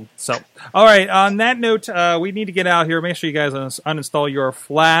 All right, on that note, we need to get out here. Make sure you guys uninstall your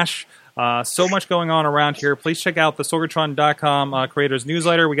Flash. So much going on around here. Please check out the Sorgatron.com creators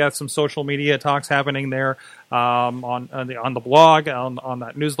newsletter. We got some social media talks happening there on the blog, on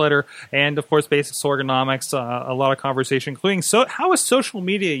that newsletter, and of course Basic Sorganomics. A lot of conversation, including how is social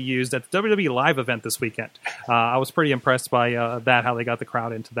media used at the WWE Live event this weekend. I was pretty impressed by that, how they got the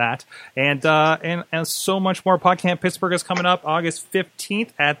crowd into that, and so much more. PodCamp Pittsburgh is coming up August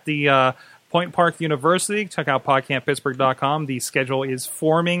 15th at the Point Park University. Check out podcamppittsburgh.com. The schedule is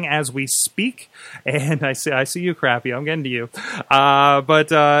forming as we speak. And I see you, Crappy. I'm getting to you.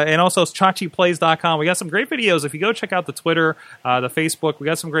 And also chachiplays.com. We got some great videos. If you go check out the Twitter, the Facebook, we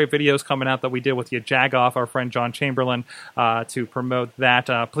got some great videos coming out that we did with Jagoff, our friend John Chamberlain, to promote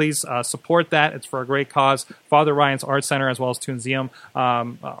that. Please support that. It's for a great cause. Father Ryan's Art Center, as well as Toonseum,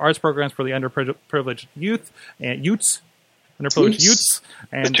 arts programs for the underprivileged youth and youths. Underprivileged youths.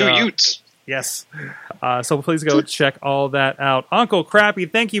 And, the 2 youths. Yes. So please go check all that out. Uncle Crappy,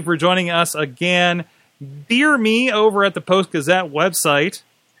 thank you for joining us again. Beer me over at the Post Gazette website.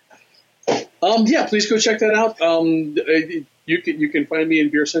 Please go check that out. You can find me in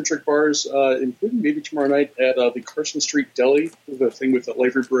beer-centric bars, including maybe tomorrow night at the Carson Street Deli, the thing with the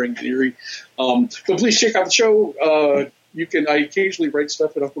Lavery Brewing in Erie. But please check out the show. I occasionally write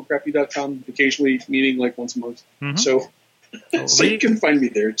stuff at UncleCrappy.com, occasionally meaning like once a month. Mm-hmm. So you can find me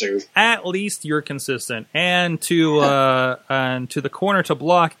there too. At least you're consistent. And to the corner to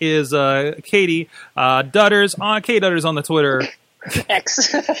block is Katie Dutters on K-Dutters on the Twitter.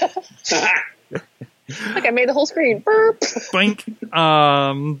 X. Look, I made the whole screen. Burp. Blink. Wait,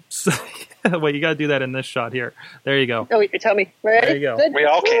 you got to do that in this shot here. There you go. Oh, wait, tell me. Ready? There you go. Good. We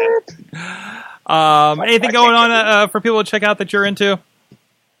all can. Anything going on for people to check out that you're into?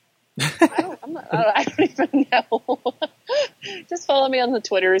 I don't even know. Just follow me on the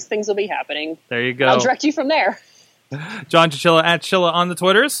Twitters. Things will be happening. There you go. I'll direct you from there. John Chichilla at Chilla on the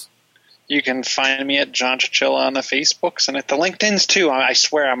Twitters. You can find me at John Chichilla on the Facebooks and at the LinkedIns too. I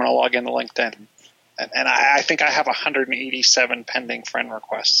swear I'm going to log into LinkedIn. And I think I have 187 pending friend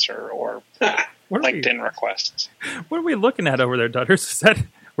requests or LinkedIn requests. What are we looking at over there, Dutters?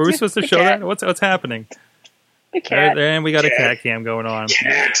 Were we supposed to show that? What's happening? The cat. And we got a cat cam going on.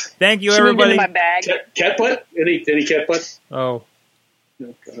 Cat. Thank you, everybody. My bag. Cat butt? Any cat butt? Oh.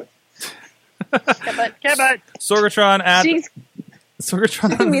 No, God. Cat butt. Sorgatron at... She's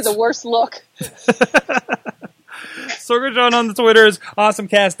giving me the worst look. Sorgatron on the Twitters,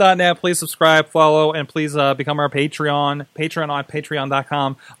 AwesomeCast.net. Please subscribe, follow, and please become our Patreon. Patreon on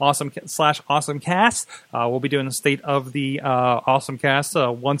patreon.com, /AwesomeCast. We'll be doing the State of the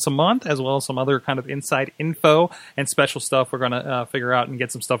AwesomeCast once a month, as well as some other kind of inside info and special stuff we're going to figure out and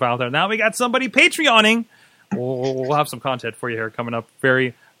get some stuff out there. Now we got somebody Patreoning. We'll have some content for you here coming up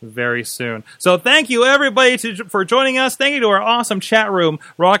very, very soon. So thank you, everybody, for joining us. Thank you to our awesome chat room,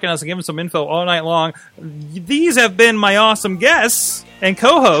 rocking us and giving some info all night long. These have been my awesome guests and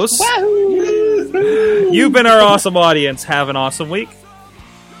co-hosts. Wahoo! You've been our awesome audience. Have an awesome week.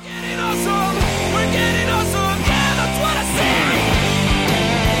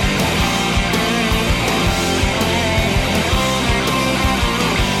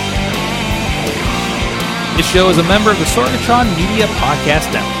 This show is a member of the Sorgatron Media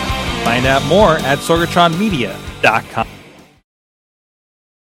Podcast Network. Find out more at sorgatronmedia.com.